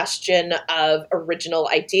bastion of original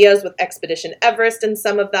ideas with Expedition Everest and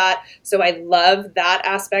some of that. So I love that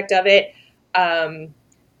aspect of it.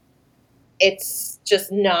 It's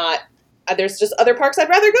just not, there's just other parks I'd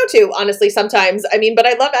rather go to, honestly, sometimes. I mean, but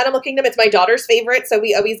I love Animal Kingdom. It's my daughter's favorite. So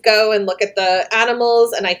we always go and look at the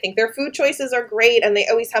animals, and I think their food choices are great. And they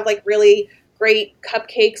always have like really great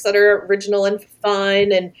cupcakes that are original and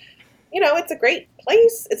fun. And it's a great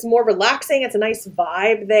place. It's more relaxing. It's a nice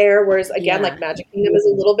vibe there. Whereas again, Yeah. like Magic Kingdom is a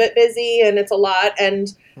little bit busy and it's a lot.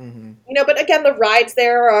 And, Hmm. but again, the rides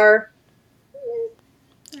there are,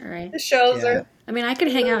 All right. the shows Yeah. are, I mean, I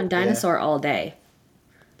could hang out in Yeah. Dinosaur all day.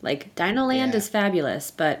 Like, Dino Land Yeah. is fabulous,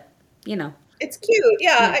 but, you know, it's cute.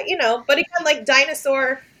 Yeah. yeah. But again, like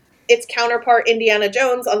Dinosaur, its counterpart Indiana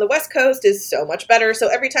Jones on the West Coast is so much better. So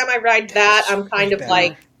every time I ride that, It's I'm kind way of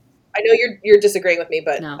like, better. Uh, I know you're disagreeing with me,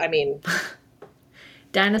 but no. I mean,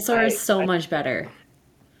 Dinosaur is so I much better.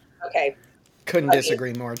 okay. Couldn't I mean,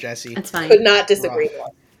 disagree more, Jesse. That's fine. could not disagree Rough. more.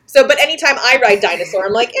 So, but anytime I ride Dinosaur,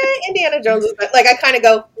 I'm like, Indiana Jones is better. Like, I kind of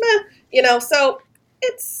go, meh, so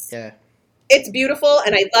it's, Yeah. it's beautiful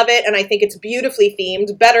and I love it. And I think it's beautifully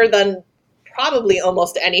themed, better than probably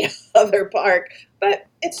almost any other park, but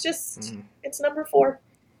Mhm. it's number 4.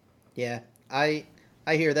 Yeah. I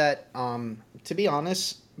I hear that. To be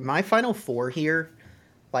honest, my final four here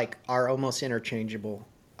like are almost interchangeable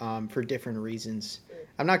for different reasons.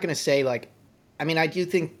 I'm not gonna say like, I mean, I do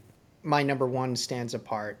think my number one stands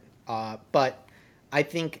apart, but I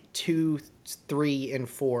think two, three, and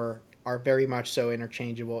four are very much so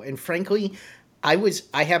interchangeable. And frankly, I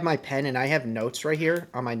have my pen and I have notes right here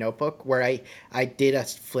on my notebook where I did a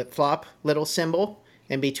flip flop little symbol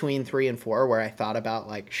in between three and four where I thought about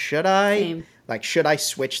like Same. should I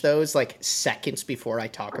switch those like seconds before I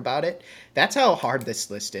talk about it? That's how hard this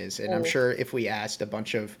list is. And I'm Mm. sure if we asked a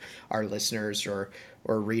bunch of our listeners or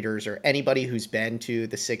readers or anybody who's been to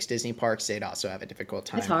the 6 Disney parks, they'd also have a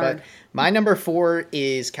difficult It's time. But hard. my number four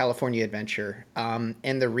is California Adventure. And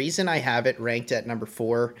the reason I have it ranked at number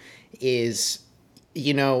four is,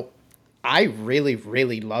 you know, I really,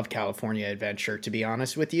 really love California Adventure, to be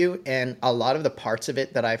honest with you. And a lot of the parts of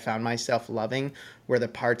it that I found myself loving were the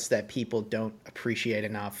parts that people don't appreciate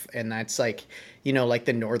enough. And that's like, like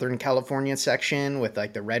the Northern California section with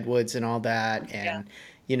like the redwoods and all that. Yeah. And,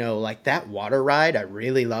 like that water ride. I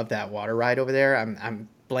really love that water ride over there. I'm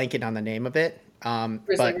blanking on the name of it.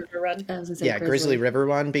 Grizzly But River Run. I was gonna say yeah, Grizzly Grizzly. River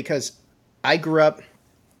one, because I grew up,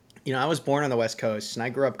 I was born on the West Coast and I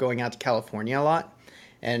grew up going out to California a lot.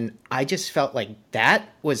 And I just felt like that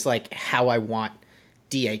was like how I want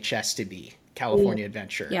DHS to be, Mm. California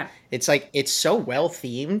Adventure. Yeah. It's like it's so well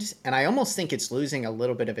themed, and I almost think it's losing a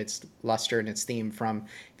little bit of its luster and its theme from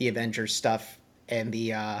the Avengers stuff and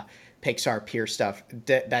the Pixar Pier stuff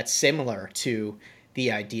that's similar to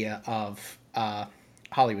the idea of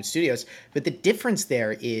Hollywood Studios. But the difference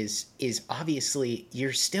there is obviously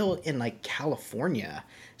you're still in like California.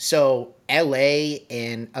 So LA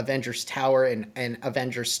and Avengers Tower and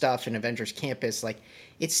Avengers stuff and Avengers Campus, like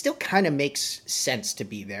it still kind of makes sense to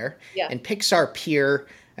be there. Yeah. And Pixar Pier,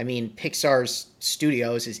 I mean, Pixar's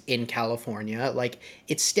studios is in California. Like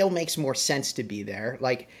it still makes more sense to be there.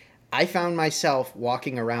 Like I found myself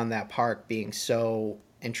walking around that park being so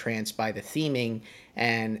entranced by the theming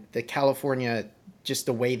and the California, just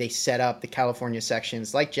the way they set up the California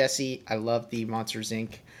sections. Like Jesse, I love the Monsters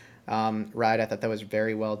Inc. Ride. I thought that was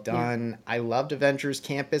very well Yeah. done. I loved Avengers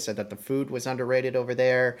Campus. I thought the food was underrated over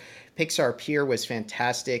there. Pixar Pier was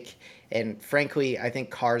fantastic. And frankly, I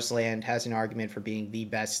think Cars Land has an argument for being the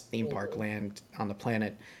best theme park Mhm. land on the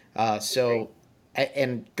planet. Agree.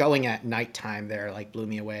 And going at nighttime there like blew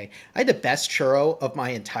me away. I had the best churro of my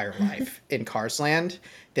entire life in Cars Land.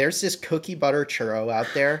 There's this cookie butter churro out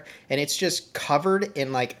there, and it's just covered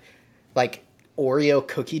in like Oreo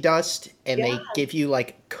cookie dust, and Yeah. they give you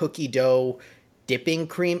like cookie dough dipping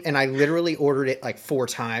cream. And I literally ordered it like 4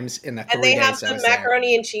 times in the And three they have days I the was there.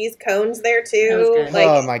 macaroni and cheese cones there That was too. good. Like,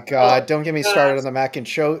 Oh my oh god! Don't get me started gosh, on the mac and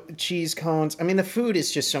cheese cones. I mean, the food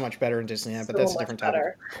is just so much better in Disneyland, but so that's a much different topic.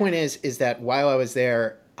 better. Point is that while I was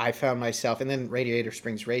there, I found myself, and then Radiator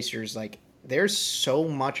Springs Racers, like there's so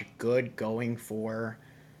much good going for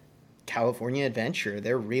California Adventure.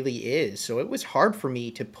 There really is. So it was hard for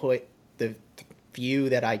me to put the few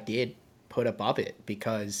that I did put above it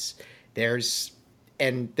because there's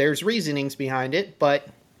there's reasonings behind it, but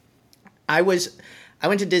I was I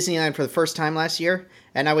went to Disneyland for the first time last year,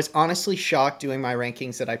 and I was honestly shocked doing my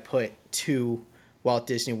rankings that I put 2 Walt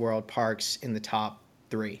Disney World parks in the top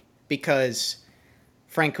 3 because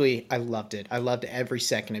frankly, I loved it. I loved every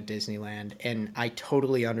second of Disneyland, and I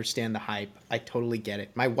totally understand the hype. I totally get it.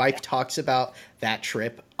 My Yeah. wife talks about that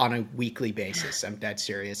trip on a weekly basis. I'm dead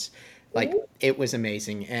serious. Like Mhm. it was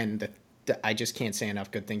amazing, and I just can't say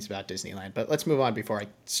enough good things about Disneyland. But let's move on before I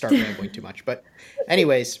start rambling too much. But,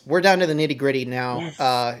 anyways, we're down to the nitty gritty now,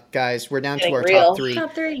 Yes. guys. We're down to Getting our top real. three.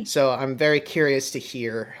 Top three. So I'm very curious to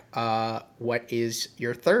hear what is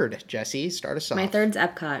your third, Jesse. Start us My off. third's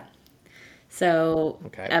Epcot. So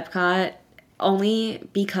Okay. Epcot, only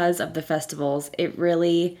because of the festivals, it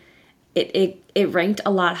really it ranked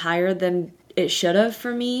a lot higher than it should have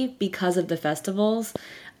for me because of the festivals.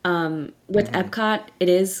 With Epcot, it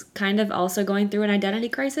is kind of also going through an identity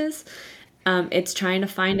crisis. It's trying to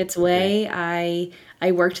find its way.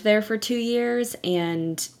 I worked there for 2 years,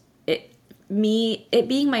 and it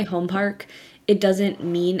being my home park, it doesn't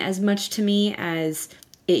mean as much to me as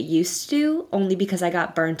it used to, only because I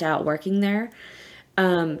got burnt out working there.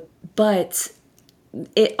 But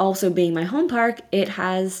it also being my home park, it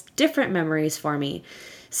has different memories for me.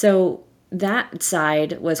 So that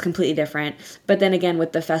side was completely different. But then again,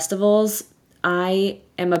 with the festivals, I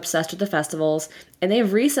am obsessed with the festivals. And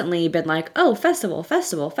they've recently been like, oh, festival,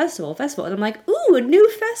 festival, festival, festival. And I'm like, ooh, a new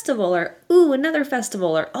festival, or ooh, another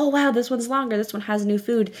festival, or oh, wow, this one's longer. This one has new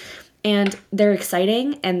food. And they're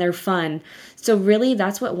exciting and they're fun. So really,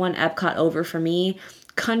 that's what won Epcot over for me.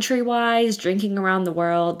 Country wise, drinking around the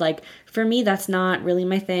world, like for me, that's not really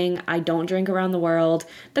my thing. I don't drink around the world.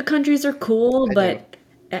 The countries are cool, I do.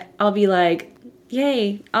 but I'll be like,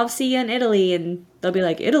 yay, I'll see you in Italy. And they'll be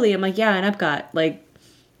like, Italy? I'm like, yeah, in Epcot. Like,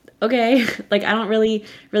 okay. Like, I don't really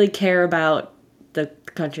care about the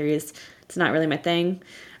countries. It's not really my thing.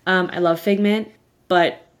 I love Figment,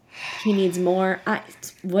 but he needs more.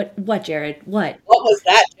 What, Jared? What? What was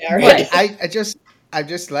that, Jared? What? I'm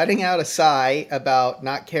just letting out a sigh about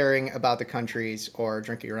not caring about the countries or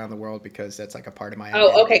drinking around the world because that's like a part of my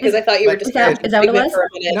identity. Oh, okay, because I thought you were But just is that what it was? for a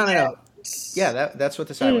minute. no. Yeah, that's what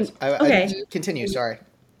the sigh was. okay. Continue. Sorry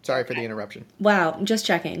for the interruption. Wow, just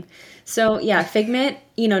checking. So yeah, Figment,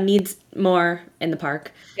 needs more in the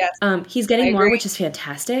park. Yes, He's I getting more, agree. which is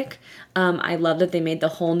fantastic. I love that they made the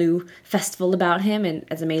whole new festival about him, and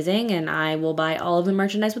it's amazing. And I will buy all of the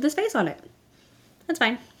merchandise with his face on it. That's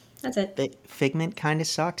fine. That's it. Figment kind of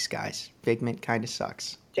sucks, guys. Figment kind of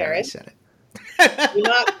sucks. Jared? I said it. Do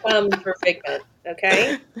not come for Figment,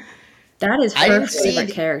 okay? That is I her didn't see favorite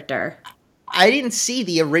the- character. I didn't see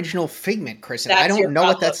the original Figment, Kristen. I That's your don't know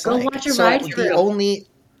what problem. that's Go like. watch a So ride the through. only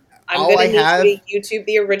I'm all going I to need have you to YouTube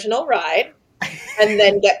the original ride and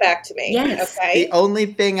then get back to me, Yes. okay? the only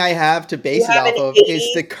thing I have to base You it have off an of is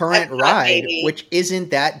 80 the current Epcot ride, baby. which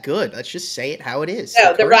isn't that good. Let's just say it how it is.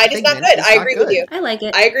 No, the current ride is not Figment good. I not agree with good. you. I like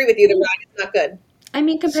it. I agree with you. The ride is not good. I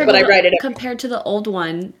mean, So- But I ride it every compared to the old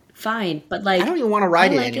one, fine. But like, I don't even want to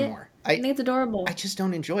ride I it like anymore. I think it's adorable. I just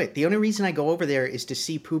don't enjoy it. The only reason I go over there is to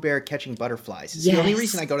see Pooh Bear catching butterflies. It's the only Yes.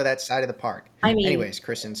 reason I go to that side of the park. I mean, Anyways,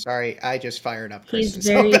 Kristen, sorry, I just fired up he's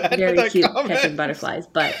Kristen very, so bad very with that cute comment. catching butterflies,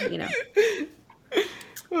 but You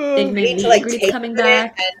Figment need meet to and greet's take coming it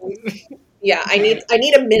back. and yeah, I need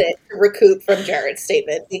a minute to recoup from Jared's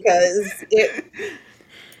statement because it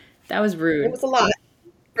That was rude. was a lot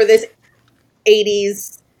for this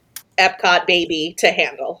 80s Epcot baby to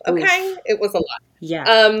handle. Okay? It was a lot. Yeah.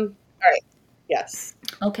 All right. Yes.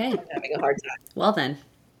 Okay. I'm having a hard time. Well then,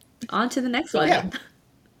 on to the next one. Yeah.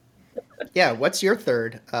 Yeah, what's your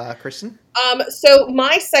third, Kristen? So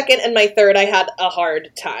my second and my third, I had a hard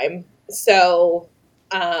time. So,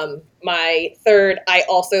 my third, I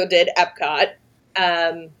also did Epcot,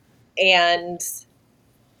 and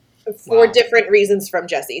for Wow. different reasons from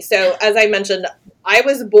Jesse. So, as I mentioned, I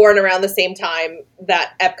was born around the same time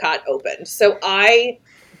that Epcot opened. So I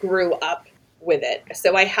grew up with it.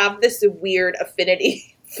 So I have this weird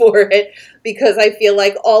affinity for it because I feel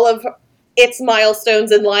like all of its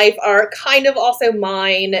milestones in life are kind of also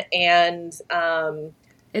mine. And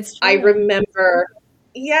It's true. I remember,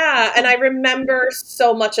 and I remember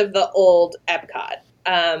so much of the old Epcot.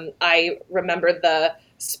 I remember the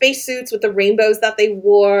spacesuits with the rainbows that they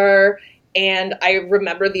wore, and I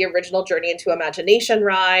remember the original Journey into Imagination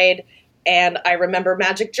ride, and I remember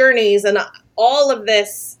Magic Journeys, and all of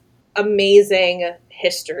this amazing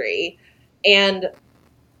history. And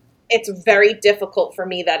it's very difficult for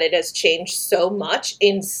me that it has changed so much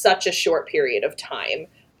in such a short period of time.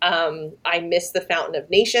 I miss the Fountain of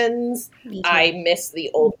Nations. Me too. I miss the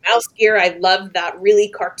old mouse gear. I love that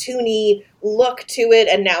really cartoony look to it.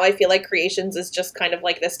 And now I feel like Creations is just kind of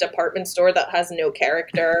like this department store that has no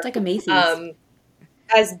character. It's like a Macy's.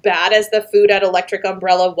 As bad as the food at Electric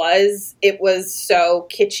Umbrella was, it was so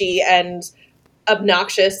kitschy and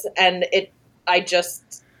obnoxious. And I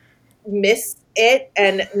just miss it.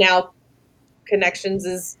 And now Connections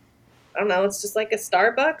is, I don't know, it's just like a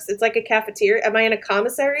Starbucks. It's like a cafeteria. Am I in a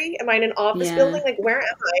commissary? Am I in an office Yeah. building? Like, where am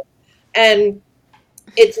I? And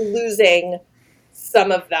it's losing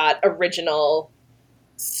some of that original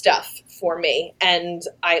stuff for me. And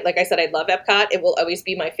like I said, I love Epcot. It will always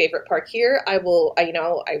be my favorite park here. I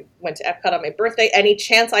went to Epcot on my birthday. Any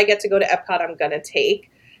chance I get to go to Epcot, I'm going to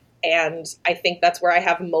take. And I think that's where I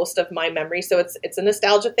have most of my memory. So it's a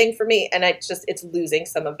nostalgia thing for me, and it's losing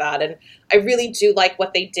some of that. And I really do like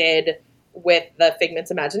what they did with the Figment's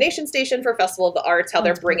Imagination Station for Festival of the Arts, how Oh,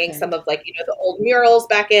 they're it's bringing some perfect. of, like, the old murals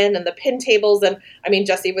back in, and the pin tables. And I mean,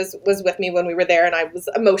 Jesse was with me when we were there, and I was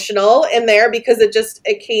emotional in there because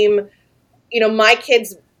it came, my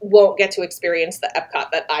kids won't get to experience the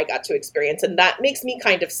Epcot that I got to experience, and that makes me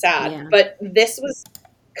kind of sad. Yeah. But this was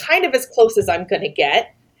kind of as close as I'm going to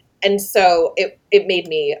get. And so it made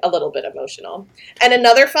me a little bit emotional. And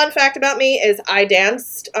another fun fact about me is I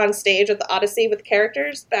danced on stage at the Odyssey with the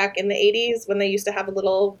characters back in the 80s when they used to have a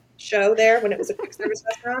little show there when it was a quick service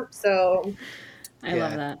restaurant. So, I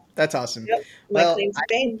love Yeah, that. that's awesome. yep, my Well, claim to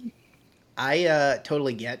fame. I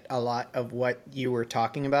totally get a lot of what you were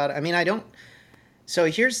talking about. I mean, I don't. So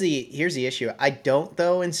here's the issue. I don't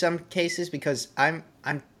though in some cases because I'm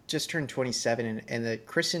just turned 27 and the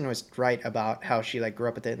Kristen was right about how she like grew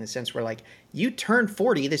up with it in the sense where like you turned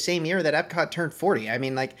 40 the same year that Epcot turned 40. I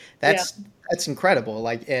mean like Yeah. that's incredible.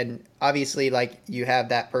 Like and obviously like you have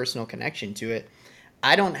that personal connection to it.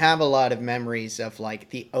 I don't have a lot of memories of like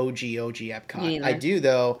the OG Me Epcot. I neither. do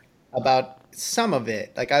though about some of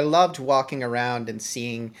it. Like I loved walking around and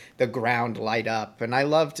seeing the ground light up, and Oh, I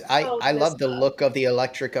miss loved the that. look of the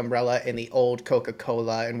electric umbrella in the old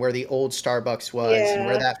Coca-Cola and where the old Starbucks was and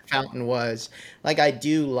where Yeah. that fountain was. Like I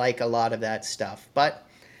do like a lot of that stuff, but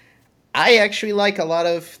I actually like a lot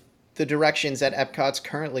of the directions that Epcot's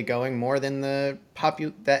currently going more than that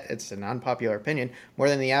it's an unpopular opinion more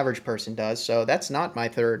than the average person does. So that's not my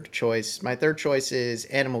third choice. My third choice is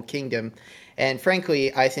Animal Kingdom, and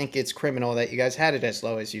frankly, I think it's criminal that you guys had it as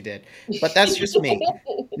low as you did. But that's just me.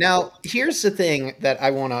 Now, here's the thing that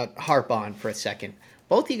I want to harp on for a second.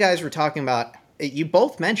 Both you guys were talking about. You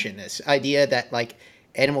both mentioned this idea that like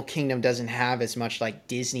Animal Kingdom doesn't have as much like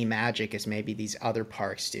Disney magic as maybe these other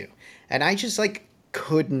parks do. And I just like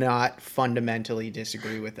could not fundamentally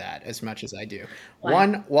disagree with that as much as I do. Wow.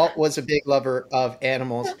 One, Walt was a big lover of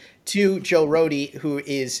animals. Two, Joe Rohde, who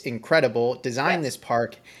is incredible, designed this Yes.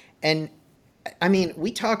 park. And I mean,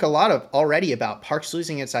 we talk a lot of already about parks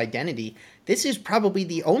losing its identity. This is probably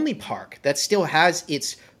the only park that still has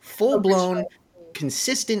its full-blown, Original.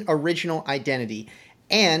 consistent original identity.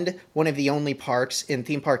 And one of the only parks in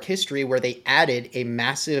theme park history where they added a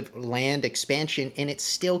massive land expansion and it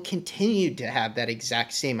still continued to have that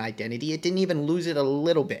exact same identity. It didn't even lose it a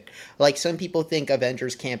little bit. Like some people think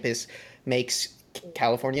Avengers Campus makes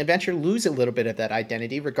California Adventure lose a little bit of that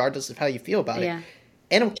identity, regardless of how you feel about it. Yeah.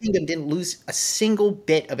 Animal Kingdom didn't lose a single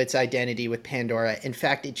bit of its identity with Pandora. In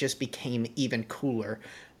fact, it just became even cooler.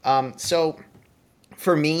 So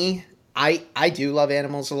for me, I do love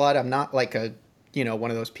animals a lot. I'm not like a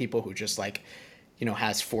one of those people who just like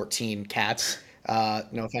has 14 cats.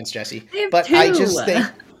 No offense, Jesse, I have but I two. just think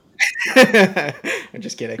I'm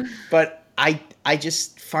just kidding. But I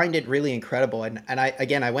just find it really incredible. And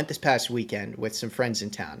I went this past weekend with some friends in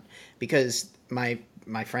town because my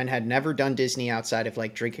friend had never done Disney outside of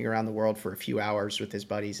like drinking around the world for a few hours with his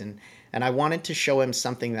buddies and I wanted to show him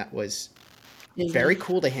something that was Disney. very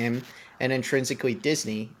cool to him and intrinsically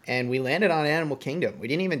Disney. And we landed on Animal Kingdom. We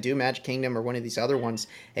didn't even do Magic Kingdom or one of these other ones.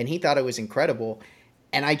 And he thought it was incredible.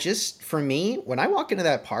 And for me, when I walk into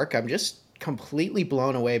that park, I'm just completely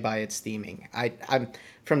blown away by its theming. I'm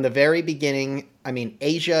from the very beginning. I mean,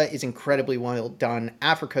 Asia is incredibly well done.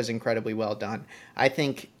 Africa is incredibly well done. I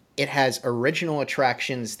think it has original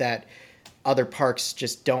attractions that other parks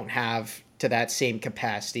just don't have to that same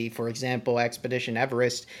capacity. For example, Expedition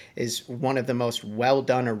Everest is one of the most well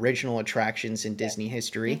done original attractions in Yes. Disney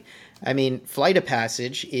history. I mean, Flight of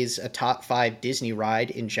Passage is a top 5 Disney ride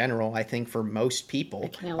in general, I think, for most I people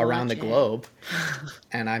can't around the watch it. globe.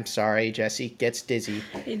 And I'm sorry, Jesse gets dizzy.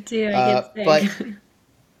 I do. I Uh, get sick. but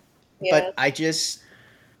Yeah. but I just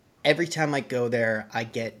every time I go there, I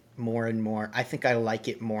get more and more. I think I like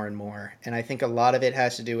it more and more. And I think a lot of it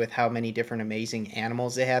has to do with how many different amazing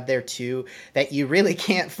animals they have there too that you really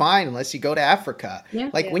can't find unless you go to Africa.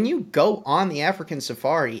 Yeah. Like Yeah. when you go on the African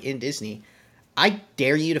safari in Disney, I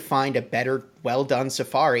dare you to find a better, well done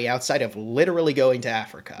safari outside of literally going to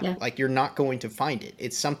Africa. Yeah. Like, you're not going to find it.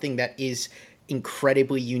 It's something that is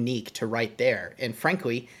incredibly unique to right there. And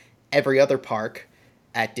frankly, every other park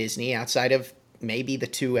at Disney, outside of maybe the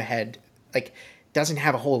two ahead, like, doesn't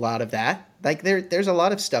have a whole lot of that. Like, there's a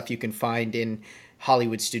lot of stuff you can find in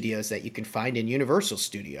Hollywood studios that you can find in Universal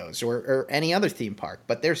Studios or any other theme park.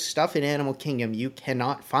 But there's stuff in Animal Kingdom you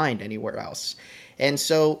cannot find anywhere else. And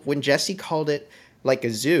so when Jesse called it like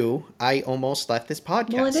a zoo, I almost left this Well, it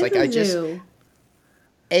podcast. is Like a zoo.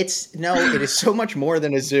 it is so much more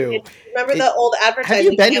than a zoo. Remember the old Have you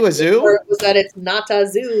advertising been to a campaign zoo? where it was that it's not a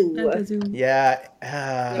zoo? Yeah,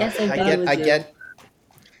 Yes, I've I been to get, a I zoo. get,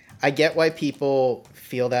 I get why people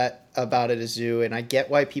feel that about it a zoo, and I get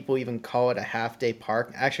why people even call it a half-day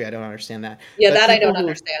park. Actually, I don't understand that. Yeah, But that I people don't who,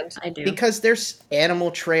 understand. I do. because there's animal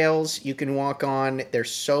trails you can walk on. There's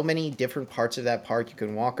so many different parts of that park you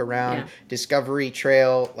can walk around. Yeah. Discovery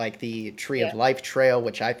Trail, like the Tree of Yeah, Life Trail,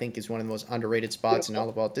 which I think is one of the most underrated spots in all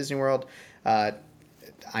beautiful. of Walt Disney World. Uh,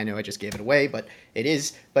 I know I just gave it away, but it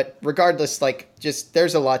is. But regardless, like, just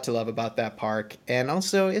there's a lot to love about that park, and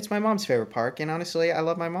also it's my mom's favorite park, and honestly, I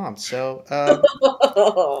love my mom. So,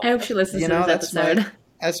 I hope she listens you to know, this episode.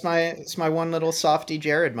 it's my one little softy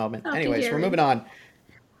Jared moment. Happy Anyways, we're Jared. moving on.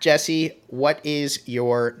 Jesse, what is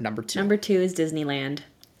your number two? Number 2 is Disneyland.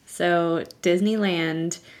 So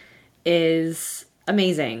Disneyland is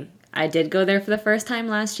amazing. I did go there for the first time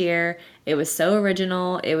last year. It was so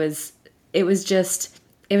original. It was just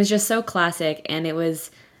so classic, and it was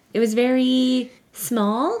very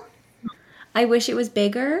small. I wish it was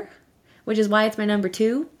bigger, which is why it's my number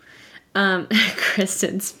 2.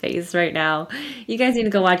 Kristen's face right now. You guys need to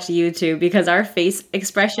go watch YouTube because our face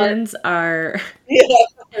expressions are Yeah,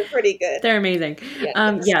 they're pretty good. they're amazing. Yeah,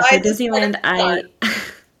 but the Yeah, for size is part of Disneyland, the charm.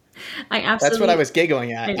 I That's what I absolutely was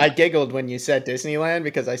giggling I at. know. I giggled when you said Disneyland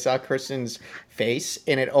because I saw Kristen's face,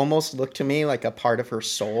 and it almost looked to me like a part of her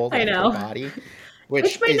soul I left her know. body, It's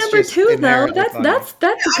which my is number just 2 though. inherently funny. That's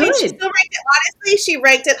I mean, she good. still ranked it. Honestly, she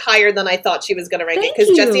ranked it higher than I thought she was going to rank it Thank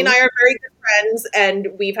because Jesse and you. I are very good friends, and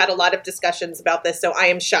we've had a lot of discussions about this. So I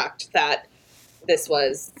am shocked that this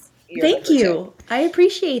was your Thank number 2. you. I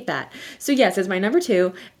appreciate that. So yes, it's my number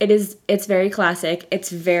 2. It's very classic. It's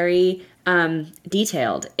very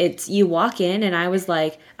detailed. It's you walk in and I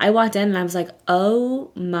walked in and I was like,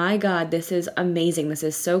 "Oh my god, this is amazing. This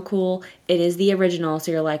is so cool." It is the original.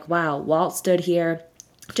 So you're like, "Wow, Walt stood here."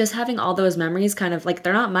 Just having all those memories kind of like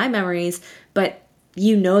they're not my memories, but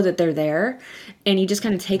you know that they're there and you just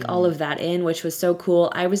kind of take all of that in, which was so cool.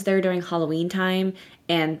 I was there during Halloween time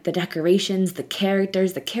and the decorations, the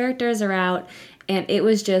characters are out, and it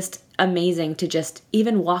was just amazing to just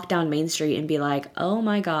even walk down Main Street and be like, "Oh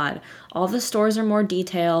my god, all the stores are more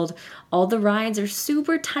detailed, all the rides are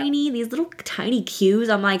super tiny, these little tiny queues."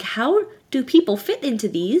 I'm like, "How do people fit into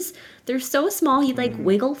these? They're so small, you like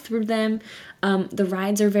wiggle through them." The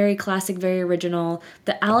rides are very classic, very original.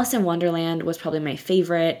 The Alice in Wonderland was probably my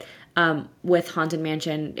favorite. With Haunted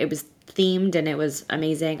Mansion, it was themed and it was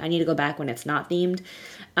amazing. I need to go back when it's not themed.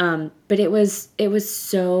 But it was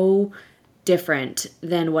so different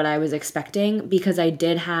than what I was expecting because I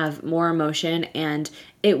did have more emotion and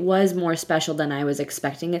it was more special than I was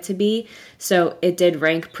expecting it to be. So it did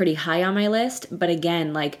rank pretty high on my list. But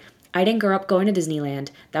again, like I didn't grow up going to Disneyland.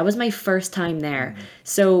 That was my first time there.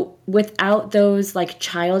 So without those like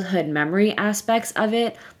childhood memory aspects of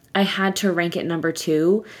it, I had to rank it number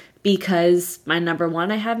 2 because my number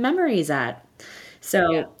 1 I have memories at. Yeah.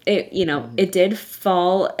 So it did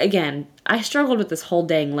fall again. I struggled with this whole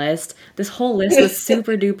dang list. This whole list was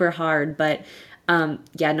super duper hard, but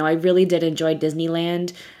yeah, no, I really did enjoy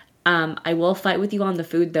Disneyland. I will fight with you on the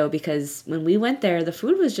food though, because when we went there, the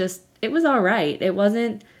food was just it was all right. It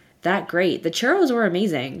wasn't that great. The churros were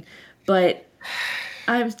amazing, but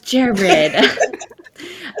I'm Jared.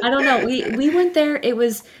 I don't know. We went there. It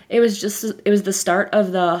was the start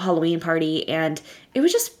of the Halloween party, and it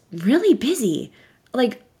was just really busy.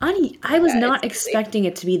 Like I was Yeah, it's not busy. expecting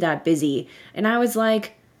it to be that busy, and I was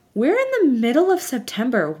like, we're in the middle of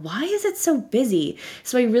September. Why is it so busy?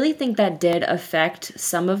 So I really think that did affect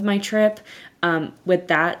some of my trip with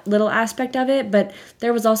that little aspect of it. But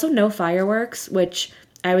there was also no fireworks, which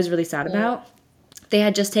I was really sad Mm. about. They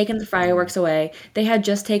had just taken the fireworks away. They had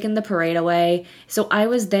just taken the parade away. So I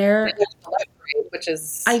was there. Which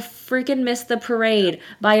is I freaking missed the parade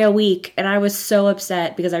by a week, and I was so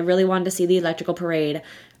upset because I really wanted to see the electrical parade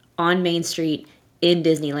on Main Street in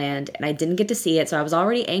Disneyland, and I didn't get to see it, so I was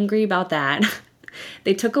already angry about that.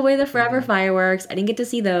 They took away the forever fireworks. I didn't get to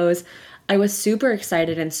see those. I was super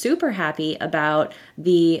excited and super happy about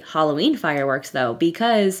the Halloween fireworks though,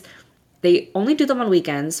 because they only do them on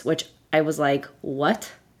weekends, which I was like,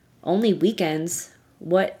 "What? Only weekends?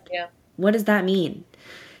 What yeah. what does that mean?"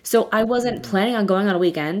 So I wasn't planning on going on a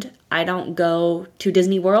weekend. I don't go to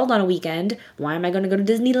Disney World on a weekend. Why am I going to go to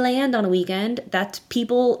Disneyland on a weekend? That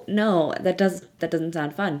people no, that doesn't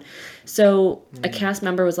sound fun. So a cast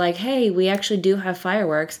member was like, "Hey, we actually do have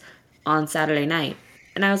fireworks on Saturday night."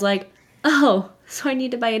 And I was like, "Oh, so I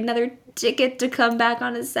need to buy another ticket to come back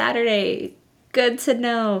on a Saturday. Good to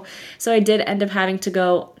know." So I did end up having to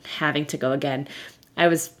go again. I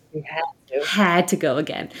was You had to. Had to go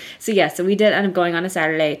again. So yeah, so we did end up going on a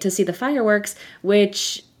Saturday to see the fireworks,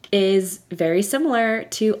 which is very similar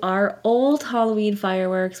to our old Halloween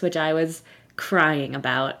fireworks, which I was crying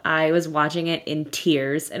about. I was watching it in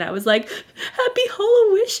tears and I was like, happy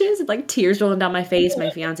Hollow Wishes, and like tears rolling down my face. My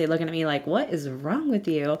fiance looking at me like, what is wrong with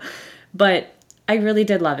you? But I really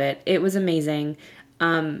did love it. It was amazing.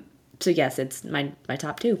 So yes, it's my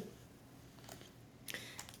top two.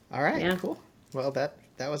 All right, Yeah. cool. Well, that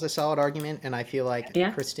was a solid argument, and I feel like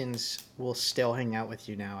Yeah. Kristen's will still hang out with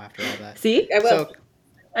you now after all that. See? I will. So,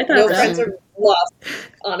 I thought No so. friends are lost,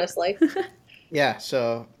 honestly. yeah,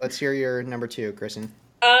 so let's hear your number two, Kristen.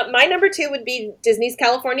 My number two would be Disney's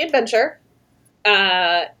California Adventure.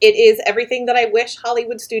 It is everything that I wish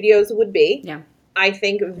Hollywood Studios would be. Yeah. I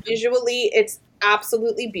think visually it's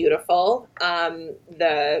absolutely beautiful.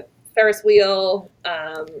 The Ferris wheel,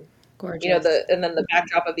 Gorgeous. and then the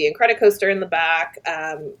backdrop of the Incredicoaster in the back.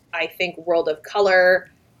 I think World of Color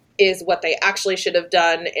is what they actually should have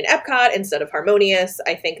done in Epcot instead of Harmonious.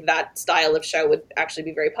 I think that style of show would actually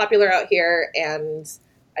be very popular out here, and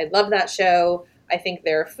I love that show. I think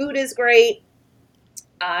their food is great.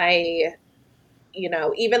 Even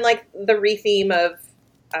like the retheme of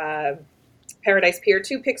Paradise Pier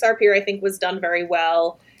 2 Pixar Pier, I think was done very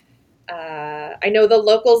well. I know the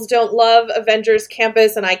locals don't love Avengers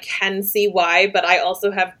Campus, and I can see why, but I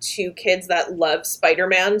also have two kids that love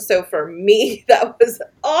Spider-Man. So for me, that was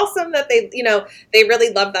awesome that they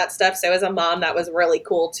really love that stuff. So as a mom, that was really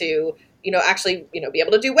cool to, actually, be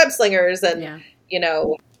able to do web slingers and,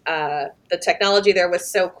 the technology there was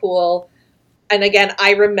so cool. And again,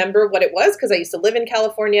 I remember what it was because I used to live in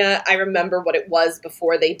California. I remember what it was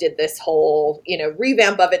before they did this whole,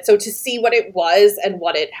 revamp of it. So to see what it was and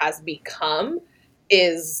what it has become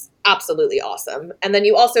is absolutely awesome. And then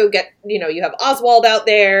you also get, you have Oswald out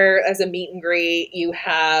there as a meet and greet. You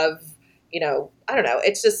have, I don't know.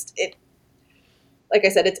 It's just, like I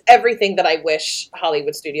said, it's everything that I wish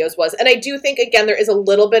Hollywood Studios was. And I do think, again, there is a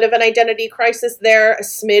little bit of an identity crisis there, a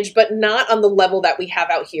smidge, but not on the level that we have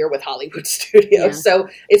out here with Hollywood Studios. Yeah. So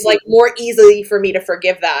it's like more easily for me to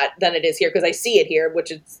forgive that than it is here because I see it here,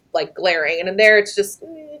 which is like glaring. And in there, it's just,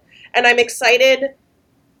 and I'm excited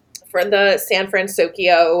for the San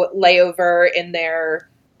Francisco layover in their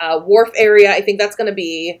wharf area. I think that's going to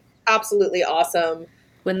be absolutely awesome.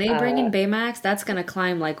 When they bring in Baymax, that's going to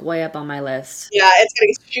climb like way up on my list. Yeah, it's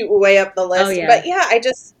going to shoot way up the list. Oh, yeah. But yeah,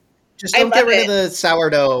 Just don't get rid of the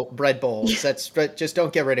sourdough bread bowls. Just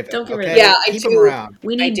don't get rid of it. Don't get rid of it. Yeah, keep them around.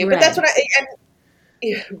 We need bread. But that's what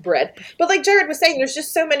bread. But like Jared was saying, there's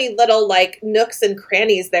just so many little like nooks and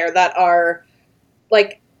crannies there that are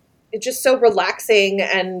like just so relaxing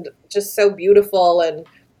and just so beautiful. And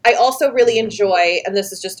I also really enjoy, and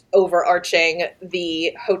this is just overarching,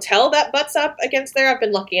 the hotel that butts up against there. I've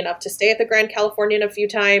been lucky enough to stay at the Grand Californian a few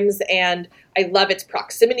times, and I love its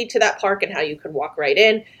proximity to that park and how you can walk right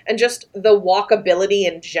in, and just the walkability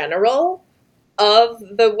in general of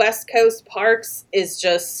the West Coast parks is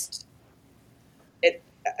just, it.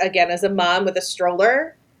 Again, as a mom with a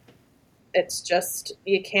stroller, it's just,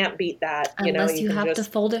 you can't beat that. Unless you have to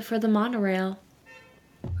fold it for the monorail.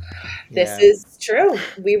 This is true.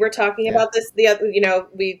 We were talking about this the other,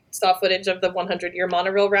 we saw footage of the 100-year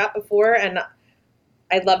monorail wrap before, and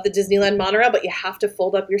I love the Disneyland monorail, but you have to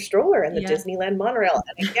fold up your stroller in the Disneyland monorail.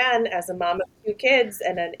 And again, as a mom of two kids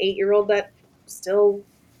and an 8-year-old that still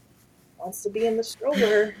wants to be in the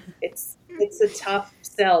stroller, it's a tough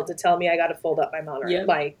sell to tell me I got to fold up my monorail.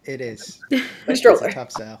 Yep. It is. My stroller. It's a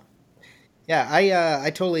tough sell. Yeah, I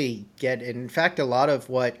totally get it. In fact, a lot of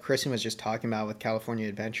what Kristen was just talking about with California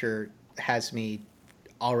Adventure has me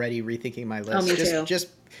already rethinking my list. Oh, me too.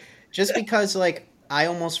 Just because like I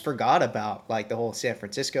almost forgot about like the whole San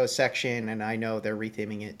Francisco section, and I know they're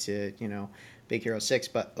retheming it to, Big Hero 6,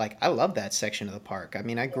 but like I love that section of the park. I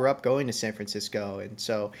mean, I grew up going to San Francisco, and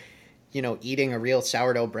so eating a real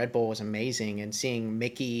sourdough bread bowl was amazing, and seeing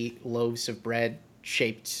Mickey loaves of bread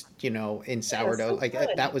shaped, in sourdough,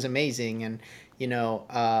 that was amazing. And,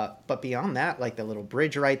 but beyond that, like the little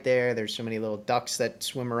bridge right there's so many little ducks that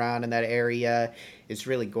swim around in that area. It's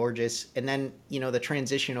really gorgeous. And then, the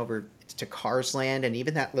transition over to Cars Land, and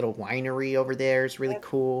even that little winery over there is really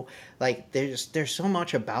cool. Like there's so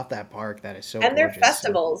much about that park that is so and gorgeous. Their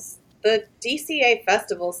festivals, the DCA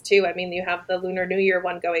festivals too. I mean, you have the Lunar New Year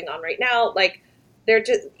one going on right now. Like, they're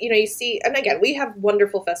just, you see, and again, we have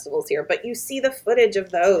wonderful festivals here, but you see the footage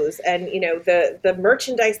of those and, the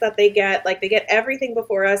merchandise that they get, like they get everything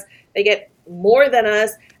before us. They get more than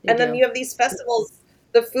us. And then you have these festivals.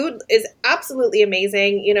 The food is absolutely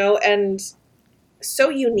amazing, and so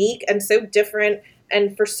unique and so different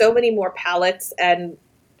and for so many more palettes. And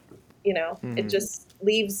It just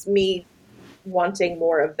leaves me wanting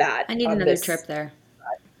more of that. I need another trip there.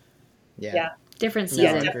 Yeah. Different No,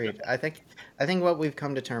 season. agreed. I think what we've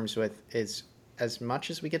come to terms with is as much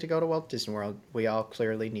as we get to go to Walt Disney World, we all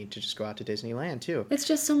clearly need to just go out to Disneyland too. It's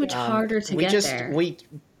just so much harder to get there.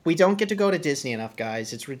 We don't get to go to Disney enough,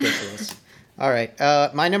 guys. It's ridiculous. All right.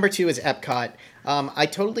 My number 2 is Epcot. I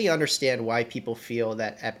totally understand why people feel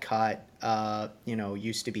that Epcot,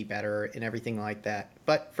 used to be better and everything like that.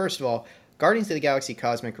 But first of all, Guardians of the Galaxy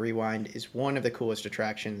Cosmic Rewind is one of the coolest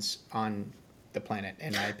attractions on the planet,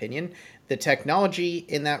 in my opinion. The technology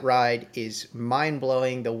in that ride is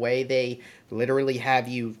mind-blowing. The way they literally have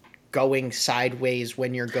you going sideways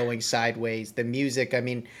when you're going sideways. The music, I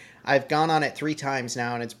mean, I've gone on it 3 times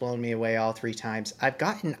now, and it's blown me away all 3 times. I've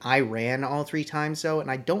gotten I Ran all 3 times, though, and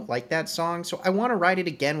I don't like that song, so I want to ride it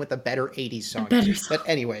again with a better 80s song. But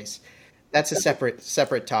anyways, that's a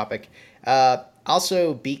separate topic.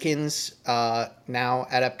 Also, Beacons now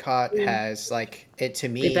at Epcot has, like, it to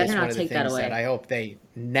me is one of the things that I hope they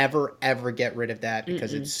never, ever get rid of that,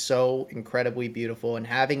 because it's so incredibly beautiful. And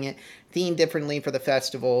having it themed differently for the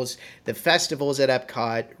festivals at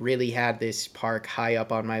Epcot really had this park high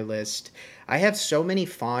up on my list. I have so many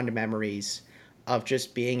fond memories of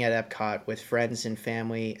just being at Epcot with friends and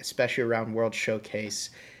family, especially around World Showcase.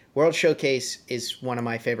 World Showcase is one of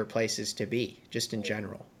my favorite places to be, just in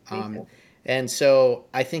general. And so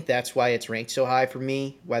I think that's why it's ranked so high for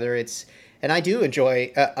me, and I do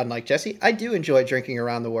enjoy, unlike Jesse, I do enjoy drinking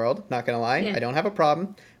around the world, not going to lie. Yeah. I don't have a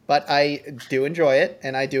problem, but I do enjoy it,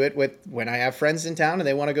 and I do it when I have friends in town and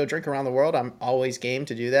they want to go drink around the world. I'm always game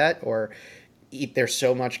to do that, or eat. There's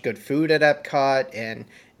so much good food at Epcot, and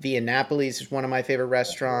Via Napoli's is one of my favorite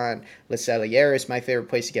restaurants. Le Cellier is my favorite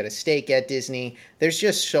place to get a steak at Disney. There's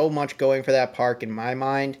just so much going for that park in my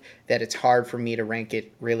mind that it's hard for me to rank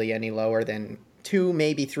it really any lower than 2,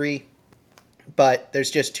 maybe 3. But there's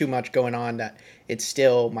just too much going on that it's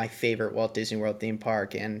still my favorite Walt Disney World theme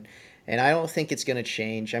park. And I don't think it's going to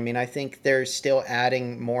change. I mean, I think they're still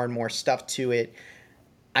adding more and more stuff to it.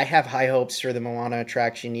 I have high hopes for the Moana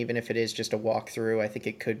attraction, even if it is just a walkthrough. I think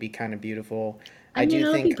it could be kind of beautiful. I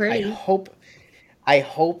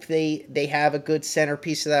hope they have a good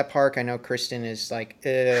centerpiece of that park. I know Kristen is like,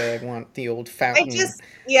 I want the old fountain.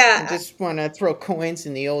 I just want to throw coins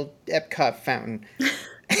in the old Epcot fountain.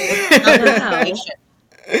 Wow.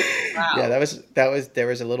 Yeah, there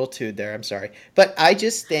was a little toot there. I'm sorry. But I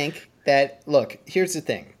just think that, look, here's the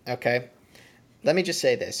thing, okay? Let me just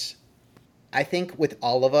say this. I think with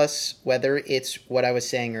all of us, whether it's what I was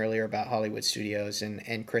saying earlier about Hollywood Studios,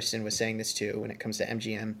 and Kristen was saying this too when it comes to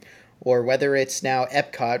MGM, or whether it's now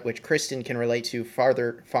Epcot, which Kristen can relate to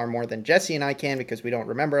far more than Jesse and I can, because we don't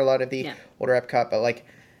remember a lot of the older Epcot, but like,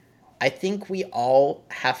 I think we all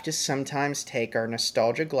have to sometimes take our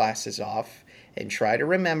nostalgia glasses off and try to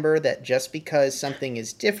remember that just because something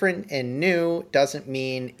is different and new doesn't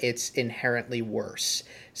mean it's inherently worse.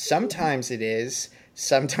 Sometimes it is.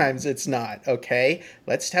 Sometimes it's not, okay?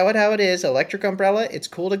 Let's tell it how it is. Electric Umbrella, it's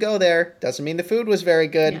cool to go there. Doesn't mean the food was very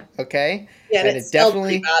good, okay? Yeah, and it smelled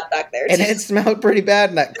pretty bad back there, too. And it smelled pretty bad,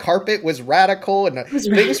 and that carpet was radical, and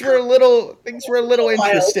things were a little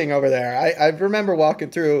interesting over there. I remember walking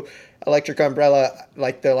through Electric Umbrella,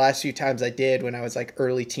 like, the last few times I did when I was, like,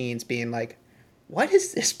 early teens, being like, what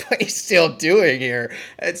is this place still doing here?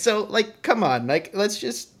 And so, like, come on, like,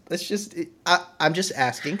 I'm just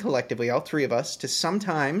asking collectively, all 3 of us, to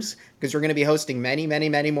sometimes, because we're going to be hosting many, many,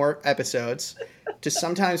 many more episodes, to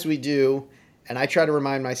sometimes we do, and I try to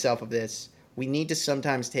remind myself of this, we need to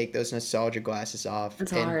sometimes take those nostalgia glasses off.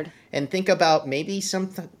 It's hard. And think about maybe some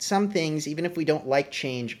things, even if we don't like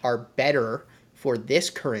change, are better for this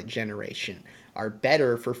current generation, are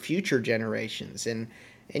better for future generations. And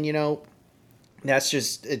you know, that's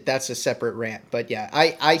a separate rant. But yeah,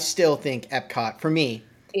 I still think Epcot, for me,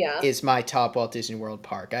 is my top Walt Disney World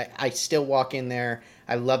park. I still walk in there.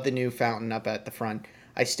 I love the new fountain up at the front.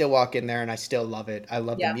 I still walk in there and I still love it. I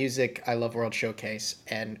love the music. I love World Showcase.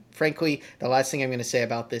 And frankly, the last thing I'm going to say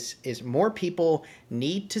about this is more people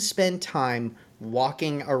need to spend time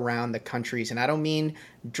walking around the countries. And I don't mean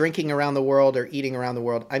drinking around the world or eating around the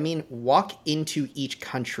world. I mean, walk into each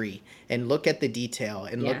country and look at the detail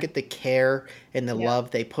and look at the care and the love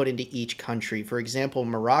they put into each country. For example,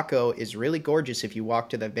 Morocco is really gorgeous. If you walk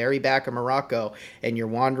to the very back of Morocco and you're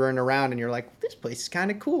wandering around and you're like, this place is kind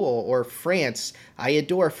of cool. Or France, I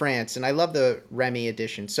adore France. And I love the Remy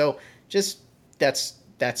edition. So that's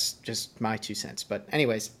just my 2 cents. But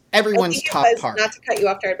anyways, everyone's top park. Not to cut you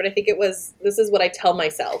off, Jared, but I think this is what I tell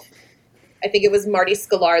myself. I think it was Marty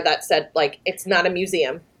Sklar that said, like, it's not a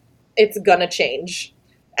museum. It's gonna change.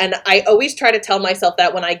 And I always try to tell myself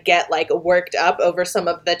that when I get like worked up over some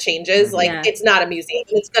of the changes, like Yeah. it's not a museum.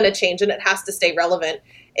 It's going to change and it has to stay relevant.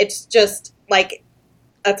 It's just like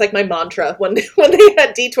that's like my mantra when when they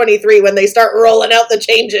had D23 when they start rolling out the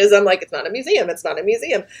changes. I'm like, it's not a museum. It's not a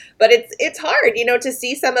museum. But it's hard, to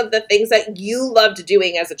see some of the things that you loved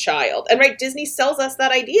doing as a child. And right, Disney sells us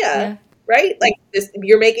that idea, Yeah. right? Like this,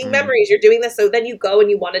 you're making Mm. memories. You're doing this, so then you go and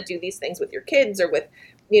you want to do these things with your kids or with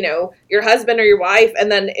your husband or your wife,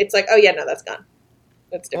 and then it's like, oh yeah, no, that's gone.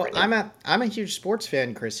 That's Well, different now. I'm a huge sports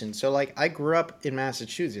fan, Kristen. So like I grew up in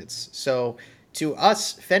Massachusetts. So to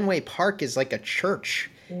us, Fenway Park is like a church.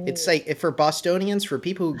 It's Mm. like if for Bostonians, for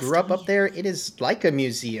people who grew up Bostonian. there, it is like a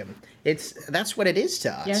museum. That's what it is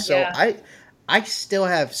to us. Yeah. So Yeah. I still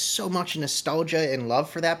have so much nostalgia and love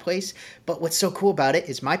for that place. But what's so cool about it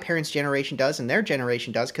is my parents' generation does and their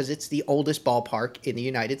generation does because it's the oldest ballpark in the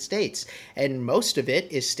United States. And most of it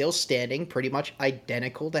is still standing pretty much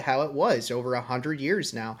identical to how it was over 100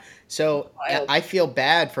 years now. So Wild. I feel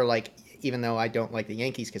bad for like, even though I don't like the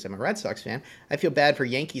Yankees because I'm a Red Sox fan, I feel bad for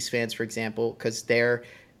Yankees fans, for example, because their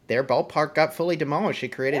ballpark got fully demolished. It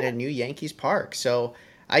created a Yeah. new Yankees park. So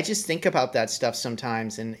I just think about that stuff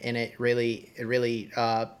sometimes, and it really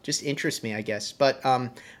just interests me, I guess. But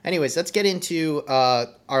anyways, let's get into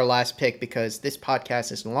our last pick because this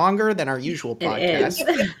podcast is longer than our usual It is.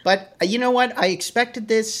 podcast. But you know what? I expected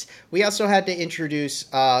this. We also had to introduce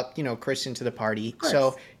Kristen to the party, Of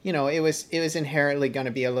so course. it was inherently going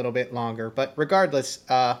to be a little bit longer. But regardless,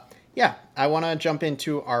 yeah, I want to jump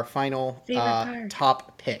into our final Favorite park.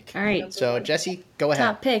 top pick. All right. Number So one. Jesse, go ahead.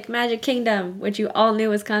 Top pick, Magic Kingdom, which you all knew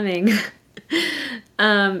was coming.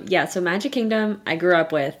 Yeah, so Magic Kingdom, I grew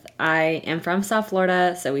up with. I am from South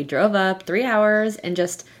Florida, so we drove up 3 hours and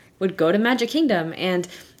just would go to Magic Kingdom. And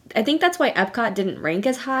I think that's why Epcot didn't rank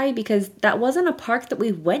as high because that wasn't a park that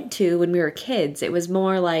we went to when we were kids. It was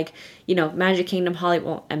more like, Magic Kingdom, Hollywood,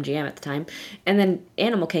 well, MGM at the time, and then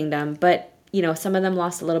Animal Kingdom. But, some of them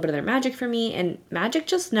lost a little bit of their magic for me, and Magic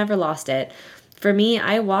just never lost it. For me,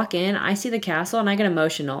 I walk in, I see the castle, and I get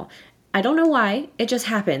emotional. I don't know why. It just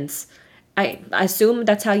happens. I assume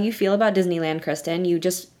that's how you feel about Disneyland, Kristen.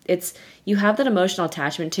 You have that emotional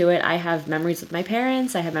attachment to it. I have memories with my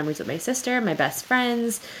parents. I have memories with my sister, my best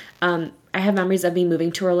friends. I have memories of me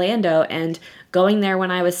moving to Orlando and going there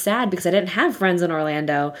when I was sad because I didn't have friends in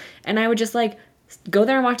Orlando. And I would just like go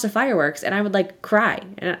there and watch the fireworks and I would like cry.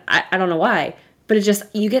 And I don't know why. But it just,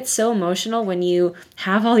 you get so emotional when you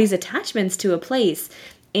have all these attachments to a place.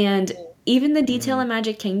 And even the detail Mm. in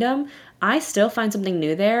Magic Kingdom, I still find something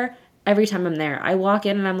new there every time I'm there. I walk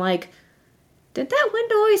in and I'm like, did that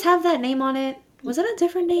window always have that name on it? Was it a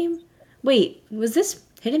different name? Wait, was this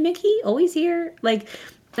Hidden Mickey always here? Like,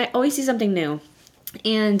 I always see something new.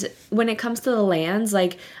 And when it comes to the lands,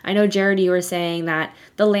 like I know Jared, you were saying that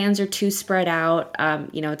the lands are too spread out.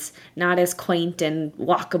 It's not as quaint and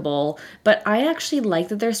walkable. But I actually like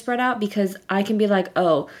that they're spread out because I can be like,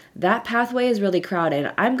 oh, that pathway is really crowded.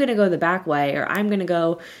 I'm gonna go the back way, or I'm gonna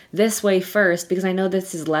go this way first because I know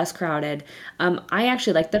this is less crowded. I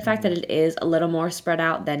actually like the fact that it is a little more spread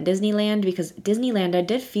out than Disneyland because Disneyland, I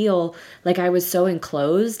did feel like I was so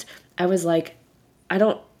enclosed. I was like,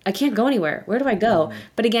 I can't go anywhere. Where do I go?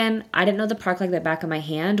 But again, I didn't know the park like the back of my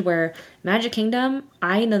hand. Where Magic Kingdom,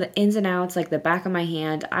 I know the ins and outs like the back of my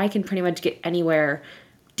hand. I can pretty much get anywhere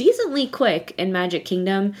decently quick in Magic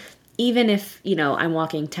Kingdom, even if, I'm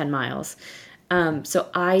walking 10 miles. So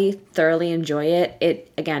I thoroughly enjoy it.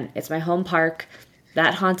 It's my home park.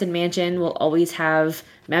 That Haunted Mansion will always have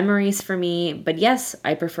memories for me. But yes,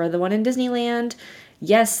 I prefer the one in Disneyland.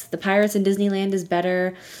 Yes, the Pirates in Disneyland is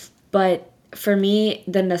better. But for me,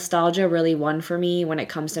 the nostalgia really won for me when it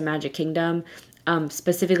comes to Magic Kingdom,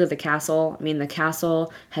 specifically the castle. I mean, the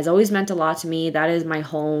castle has always meant a lot to me. That is my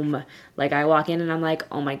home. Like, I walk in and I'm like,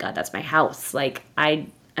 oh my God, that's my house. Like, I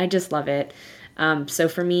just love it. So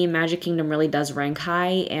for me, Magic Kingdom really does rank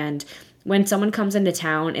high. And when someone comes into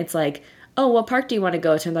town, it's like, oh, what park do you want to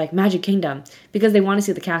go to? I'm like, Magic Kingdom, because they want to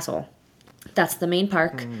see the castle. That's the main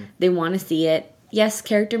park. Mm. They want to see it. Yes,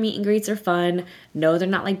 character meet and greets are fun. No, they're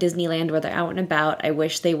not like Disneyland where they're out and about. I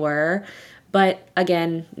wish they were. But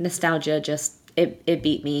again, nostalgia just it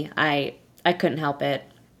beat me. I couldn't help it.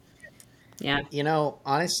 Yeah.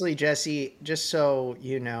 Honestly, Jesse, just so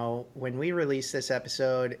you know, when we release this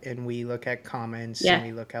episode and we look at comments and Yeah.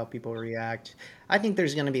 we look how people react, I think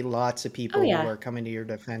there's going to be lots of Oh people who yeah. are coming to your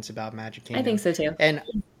defense about Magic I think Kingdom. so too. And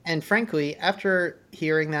and frankly, after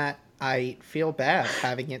hearing that, I feel bad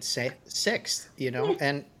having it say sixth, Yeah.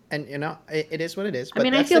 and And it is what it is. I But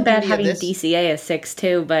mean, I that's feel the bad beauty of having this. DCA as 6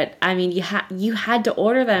 too, but I mean, you had to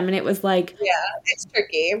order them, and it was like Yeah, it's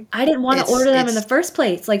tricky. I didn't want to It's order them in the it's first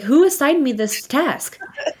place. Like, who assigned me this task?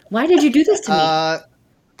 Why did you do this to me? uh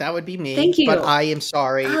that would be Thank me, but you. I am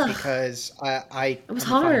sorry Ugh, because I it was am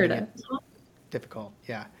finding hard. it difficult.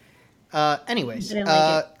 Yeah. I Anyways, didn't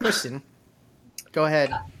like it. Kristen, go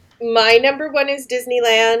ahead. My number one is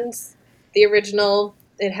Disneyland, the original.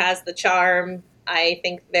 It has the charm. I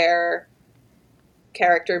think their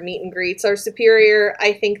character meet and greets are superior.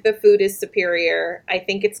 I think the food is superior. I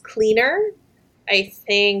think it's cleaner. I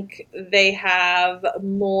think they have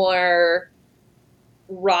more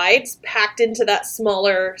rides packed into that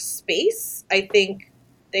smaller space. I think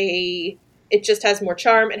it just has more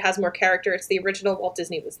charm, it has more character. It's the original. Walt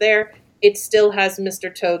Disney was there. It still has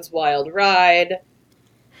Mr. Toad's Wild Ride.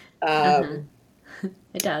 Um,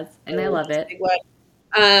 It does, and I love that's a it. big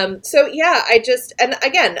one. So yeah, and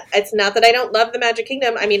again, it's not that I don't love the Magic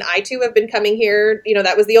Kingdom. I mean, I too have been coming here.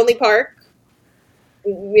 That was the only park.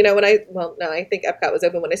 No, I think Epcot was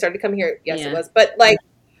open when I started coming here. Yes, it Yeah. was. But like,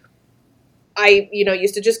 I,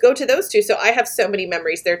 used to just go to those two. So I have so many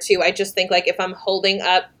memories there too. I just think like if I'm holding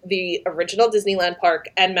up the original Disneyland park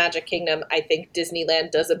and Magic Kingdom, I think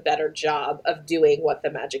Disneyland does a better job of doing what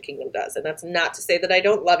the Magic Kingdom does. And that's not to say that I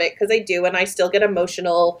don't love it, because I do, and I still get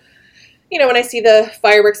emotional, when I see the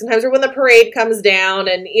fireworks sometimes, or when the parade comes down,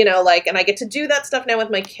 and, and I get to do that stuff now with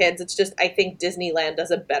my kids. It's just, I think Disneyland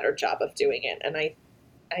does a better job of doing it. And I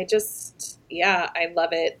just, yeah, I love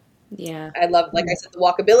it. Yeah. I love, like I said, the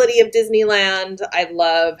walkability of Disneyland. I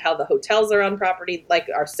love how the hotels are on property, like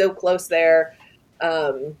are so close there.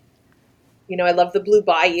 Um, I love the Blue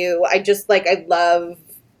Bayou. I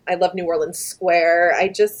love New Orleans Square.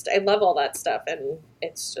 I love all that stuff. And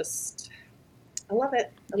it's just, I love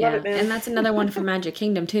it. I love Yeah, it, man. and that's another one for Magic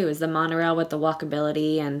Kingdom too, is the monorail with the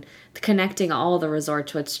walkability and connecting all the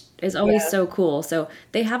resorts, which is always Yeah. so cool. So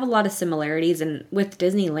they have a lot of similarities, and with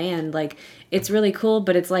Disneyland, like it's really cool,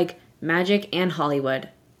 but it's like Magic and Hollywood,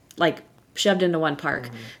 like shoved into one park.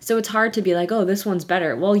 Mm-hmm. So it's hard to be like, oh, this one's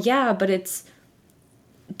better. Well, yeah, but it's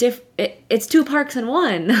two parks in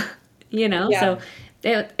one, you know. Yeah. So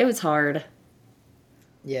it was hard.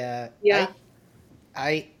 Yeah, Yeah.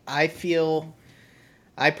 I feel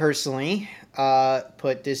I personally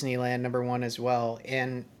put Disneyland number one as well.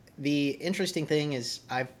 And the interesting thing is,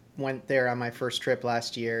 I went there on my first trip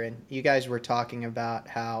last year, and you guys were talking about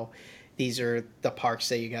how these are the parks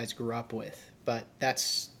that you guys grew up with. But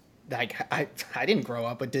that's like I didn't grow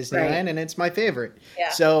up with Right. Disneyland, and it's my favorite. Yeah.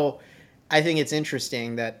 So I think it's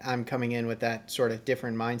interesting that I'm coming in with that sort of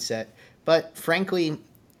different mindset. But frankly,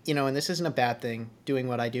 and this isn't a bad thing, doing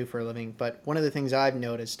what I do for a living, but one of the things I've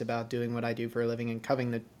noticed about doing what I do for a living and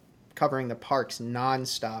covering the parks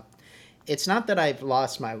nonstop, it's not that I've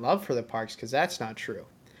lost my love for the parks, because that's not true,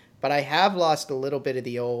 but I have lost a little bit of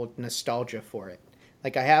the old nostalgia for it.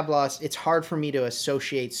 Like I have lost, it's hard for me to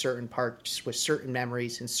associate certain parks with certain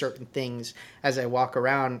memories and certain things as I walk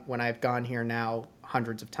around when I've gone here now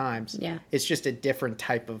hundreds of times. Yeah. It's just a different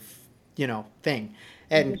type of, thing.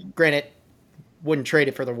 And granted, wouldn't trade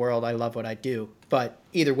it for the world. I love what I do. But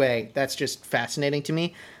either way, that's just fascinating to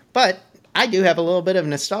me. But I do have a little bit of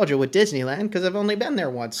nostalgia with Disneyland because I've only been there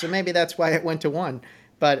once. So maybe that's why it went to one.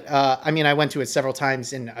 But I mean, I went to it several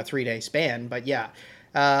times in a 3-day span. But yeah,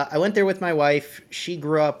 I went there with my wife. She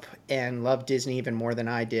grew up and loved Disney even more than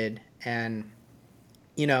I did. And,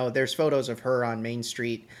 there's photos of her on Main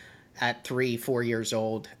Street at 3, 4 years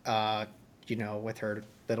old, with her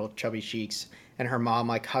little chubby cheeks, and her mom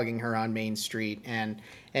like hugging her on Main Street. And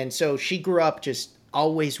so she grew up just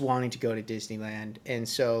always wanting to go to Disneyland. And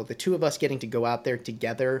so the two of us getting to go out there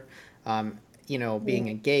together, being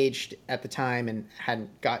engaged at the time and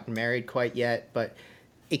hadn't gotten married quite yet, but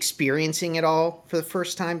experiencing it all for the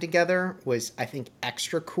first time together was, I think,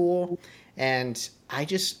 extra cool. And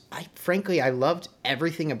frankly, I loved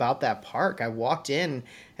everything about that park. I walked in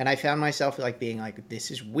and I found myself like being like, this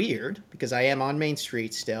is weird, because I am on Main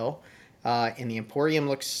Street still. And the Emporium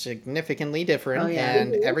looks significantly different, Oh, yeah.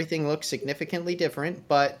 and everything looks significantly different.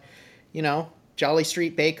 But, Jolly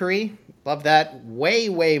Street Bakery, love that way,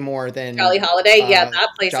 way more than Jolly Holiday. Yeah, that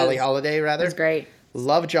place Jolly is. Holiday, It was rather. great.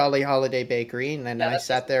 Love Jolly Holiday Bakery. And then Yeah, I that place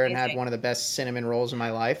sat is there and had amazing. one of the best cinnamon rolls in my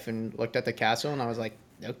life and looked at the castle, and I was like,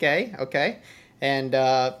 okay, okay. And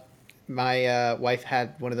my wife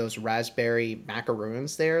had one of those raspberry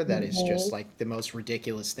macaroons there that is just like the most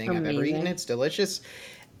ridiculous thing I've ever eaten. Amazing. It's delicious.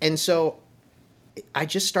 And so I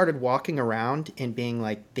just started walking around and being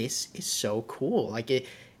like, this is so cool. Like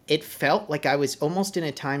it felt like I was almost in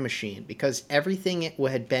a time machine because everything it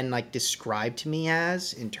had been like described to me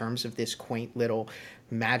as in terms of this quaint little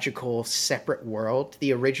magical separate world,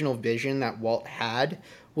 the original vision that Walt had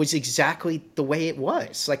was exactly the way it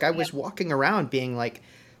was. Like I was walking around being like,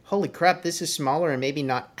 holy crap, this is smaller and maybe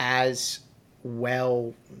not as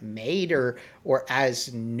well made or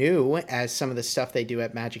as new as some of the stuff they do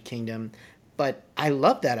at Magic Kingdom. But I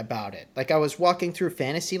love that about it. Like I was walking through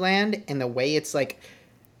Fantasyland and the way it's like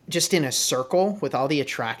just in a circle with all the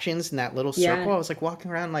attractions in that little circle. Yeah. I was like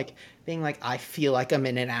walking around like being like, I feel like I'm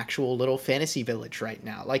in an actual little fantasy village right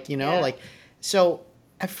now. Like, you know, like, so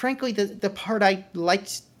frankly, the part I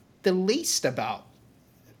liked the least about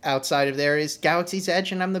outside of there is Galaxy's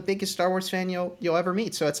Edge. And I'm the biggest Star Wars fan you'll ever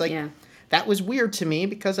meet. So it's like, that was weird to me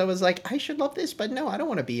because I was like, I should love this, but no, I don't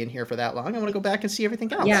want to be in here for that long. I want to go back and see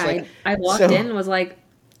everything else. Yeah. Like, I walked in and was like,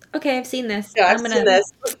 okay, I've seen this. Yeah, I've seen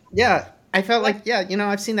this. Yeah. I felt like, you know,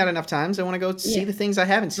 I've seen that enough times. I want to go see the things I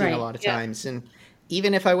haven't seen a lot of times. And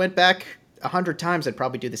even if I went back 100 times, I'd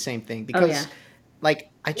probably do the same thing because like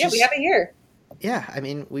I just, we have it here. Yeah. I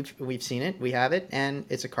mean, we've seen it, we have it, and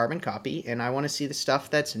it's a carbon copy and I want to see the stuff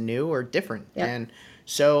that's new or different. Yep. And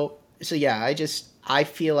so yeah, I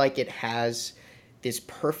feel like it has this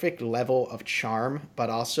perfect level of charm, but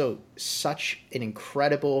also such an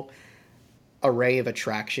incredible array of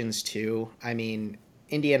attractions too. I mean,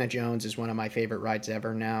 Indiana Jones is one of my favorite rides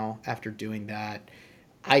ever now after doing that.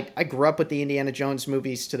 I grew up with the Indiana Jones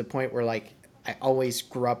movies to the point where like I always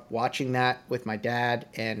grew up watching that with my dad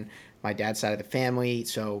and my dad's side of the family.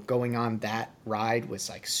 So going on that ride was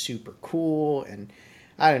like super cool. And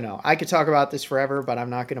I don't know, I could talk about this forever, but I'm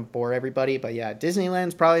not going to bore everybody. But yeah,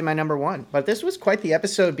 Disneyland's probably my number one. But this was quite the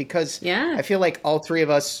episode because I feel like all three of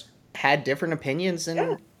us had different opinions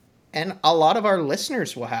and a lot of our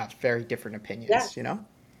listeners will have very different opinions, you know?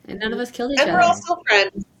 And none of us killed each other. And we're all still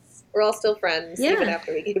friends. We're all still friends, even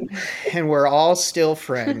after we came. And we're all still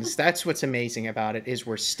friends. That's what's amazing about it, is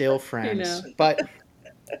we're still friends. But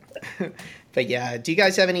yeah, do you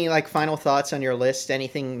guys have any like final thoughts on your list?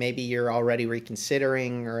 Anything maybe you're already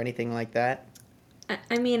reconsidering or anything like that?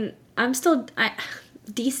 I mean, I'm still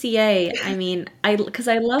DCA. I mean, because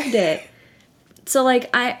I loved it. So like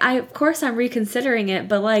I of course I'm reconsidering it,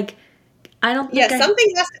 but like I don't think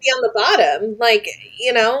something has to be on the bottom. Like,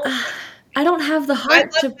 you know, I don't have the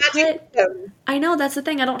heart to put. I know that's the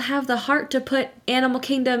thing. I don't have the heart to put Animal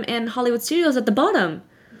Kingdom and Hollywood Studios at the bottom.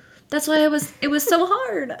 That's why it was so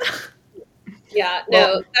hard. Yeah,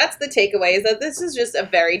 no, that's the takeaway, is that this is just a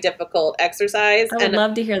very difficult exercise. I would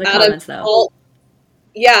love to hear the comments though.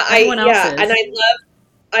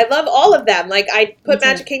 I love all of them. Like, I put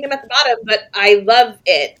Magic Kingdom at the bottom, but I love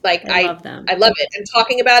it. Like, I love them. I love it. And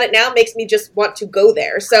talking about it now makes me just want to go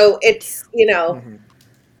there. So it's, you know,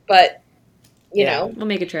 but, you know. We'll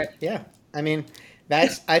make a trip. Yeah. I mean,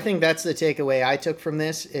 I think that's the takeaway I took from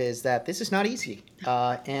this, is that this is not easy.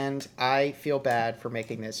 And I feel bad for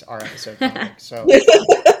making this our episode topic. So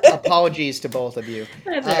apologies to both of you.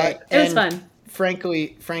 That's all right. It was fun.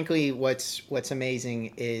 Frankly, what's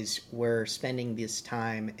amazing is we're spending this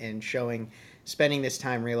time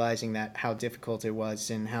realizing that how difficult it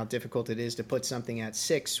was and how difficult it is to put something at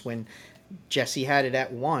 6 when Jesse had it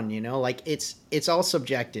at 1, you know, like it's all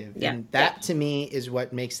subjective. And that to me is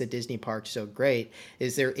what makes the Disney park so great,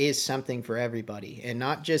 is there is something for everybody, and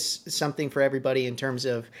not just something for everybody in terms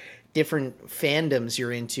of different fandoms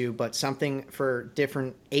you're into, but something for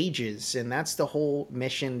different ages. And that's the whole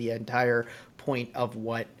mission, the entire point of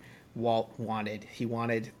what Walt wanted. He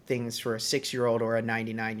wanted things for a 6-year-old or a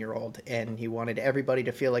 99-year-old, and he wanted everybody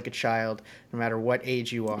to feel like a child no matter what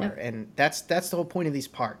age you are. And that's the whole point of these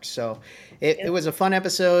parks. So it was a fun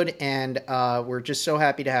episode, and we're just so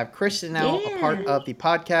happy to have Kristen now a part of the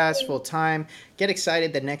podcast full time. Get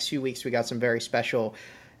excited, the next few weeks we got some very special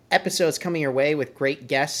episodes coming your way with great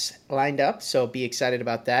guests lined up, so be excited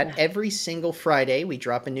about that. Every single Friday we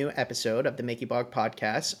drop a new episode of the Mickey Blog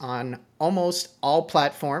podcast on almost all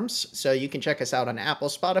platforms, so you can check us out on Apple,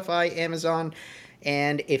 Spotify, Amazon,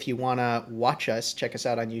 and if you want to watch us, check us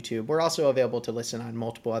out on YouTube. We're also available to listen on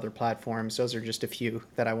multiple other platforms. Those are just a few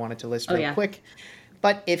that I wanted to list real quick.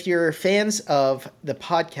 But if you're fans of the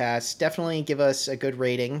podcast, definitely give us a good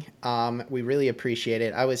rating. We really appreciate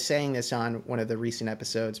it. I was saying this on one of the recent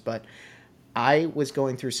episodes, but I was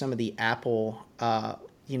going through some of the Apple,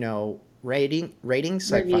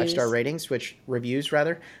 ratings, like 5-star ratings, reviews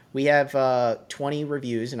rather. We have 20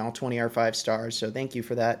 reviews, and all 20 are 5 stars, so thank you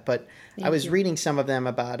for that. But I was reading some of them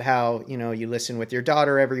about how, you know, you listen with your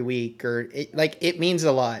daughter every week, or it means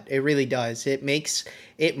a lot. It really does. It makes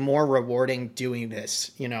it more rewarding doing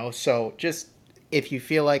this, you know. So just if you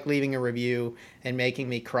feel like leaving a review and making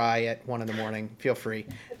me cry at 1 a.m, feel free.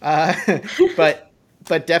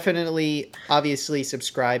 But definitely, obviously,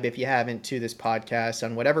 subscribe if you haven't to this podcast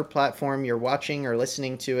on whatever platform you're watching or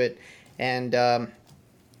listening to it. And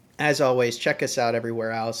as always, check us out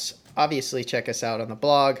everywhere else. Obviously, check us out on the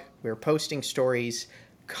blog. We're posting stories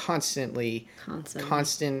constantly.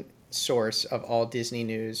 Constant source of all Disney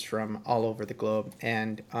news from all over the globe.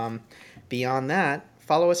 And beyond that,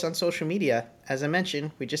 follow us on social media. As I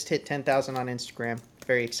mentioned, we just hit 10,000 on Instagram.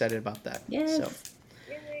 Very excited about that. Yes. So,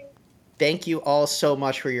 thank you all so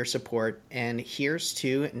much for your support. And here's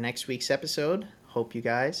to next week's episode. Hope you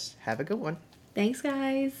guys have a good one. Thanks,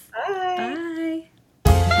 guys. Bye. Bye.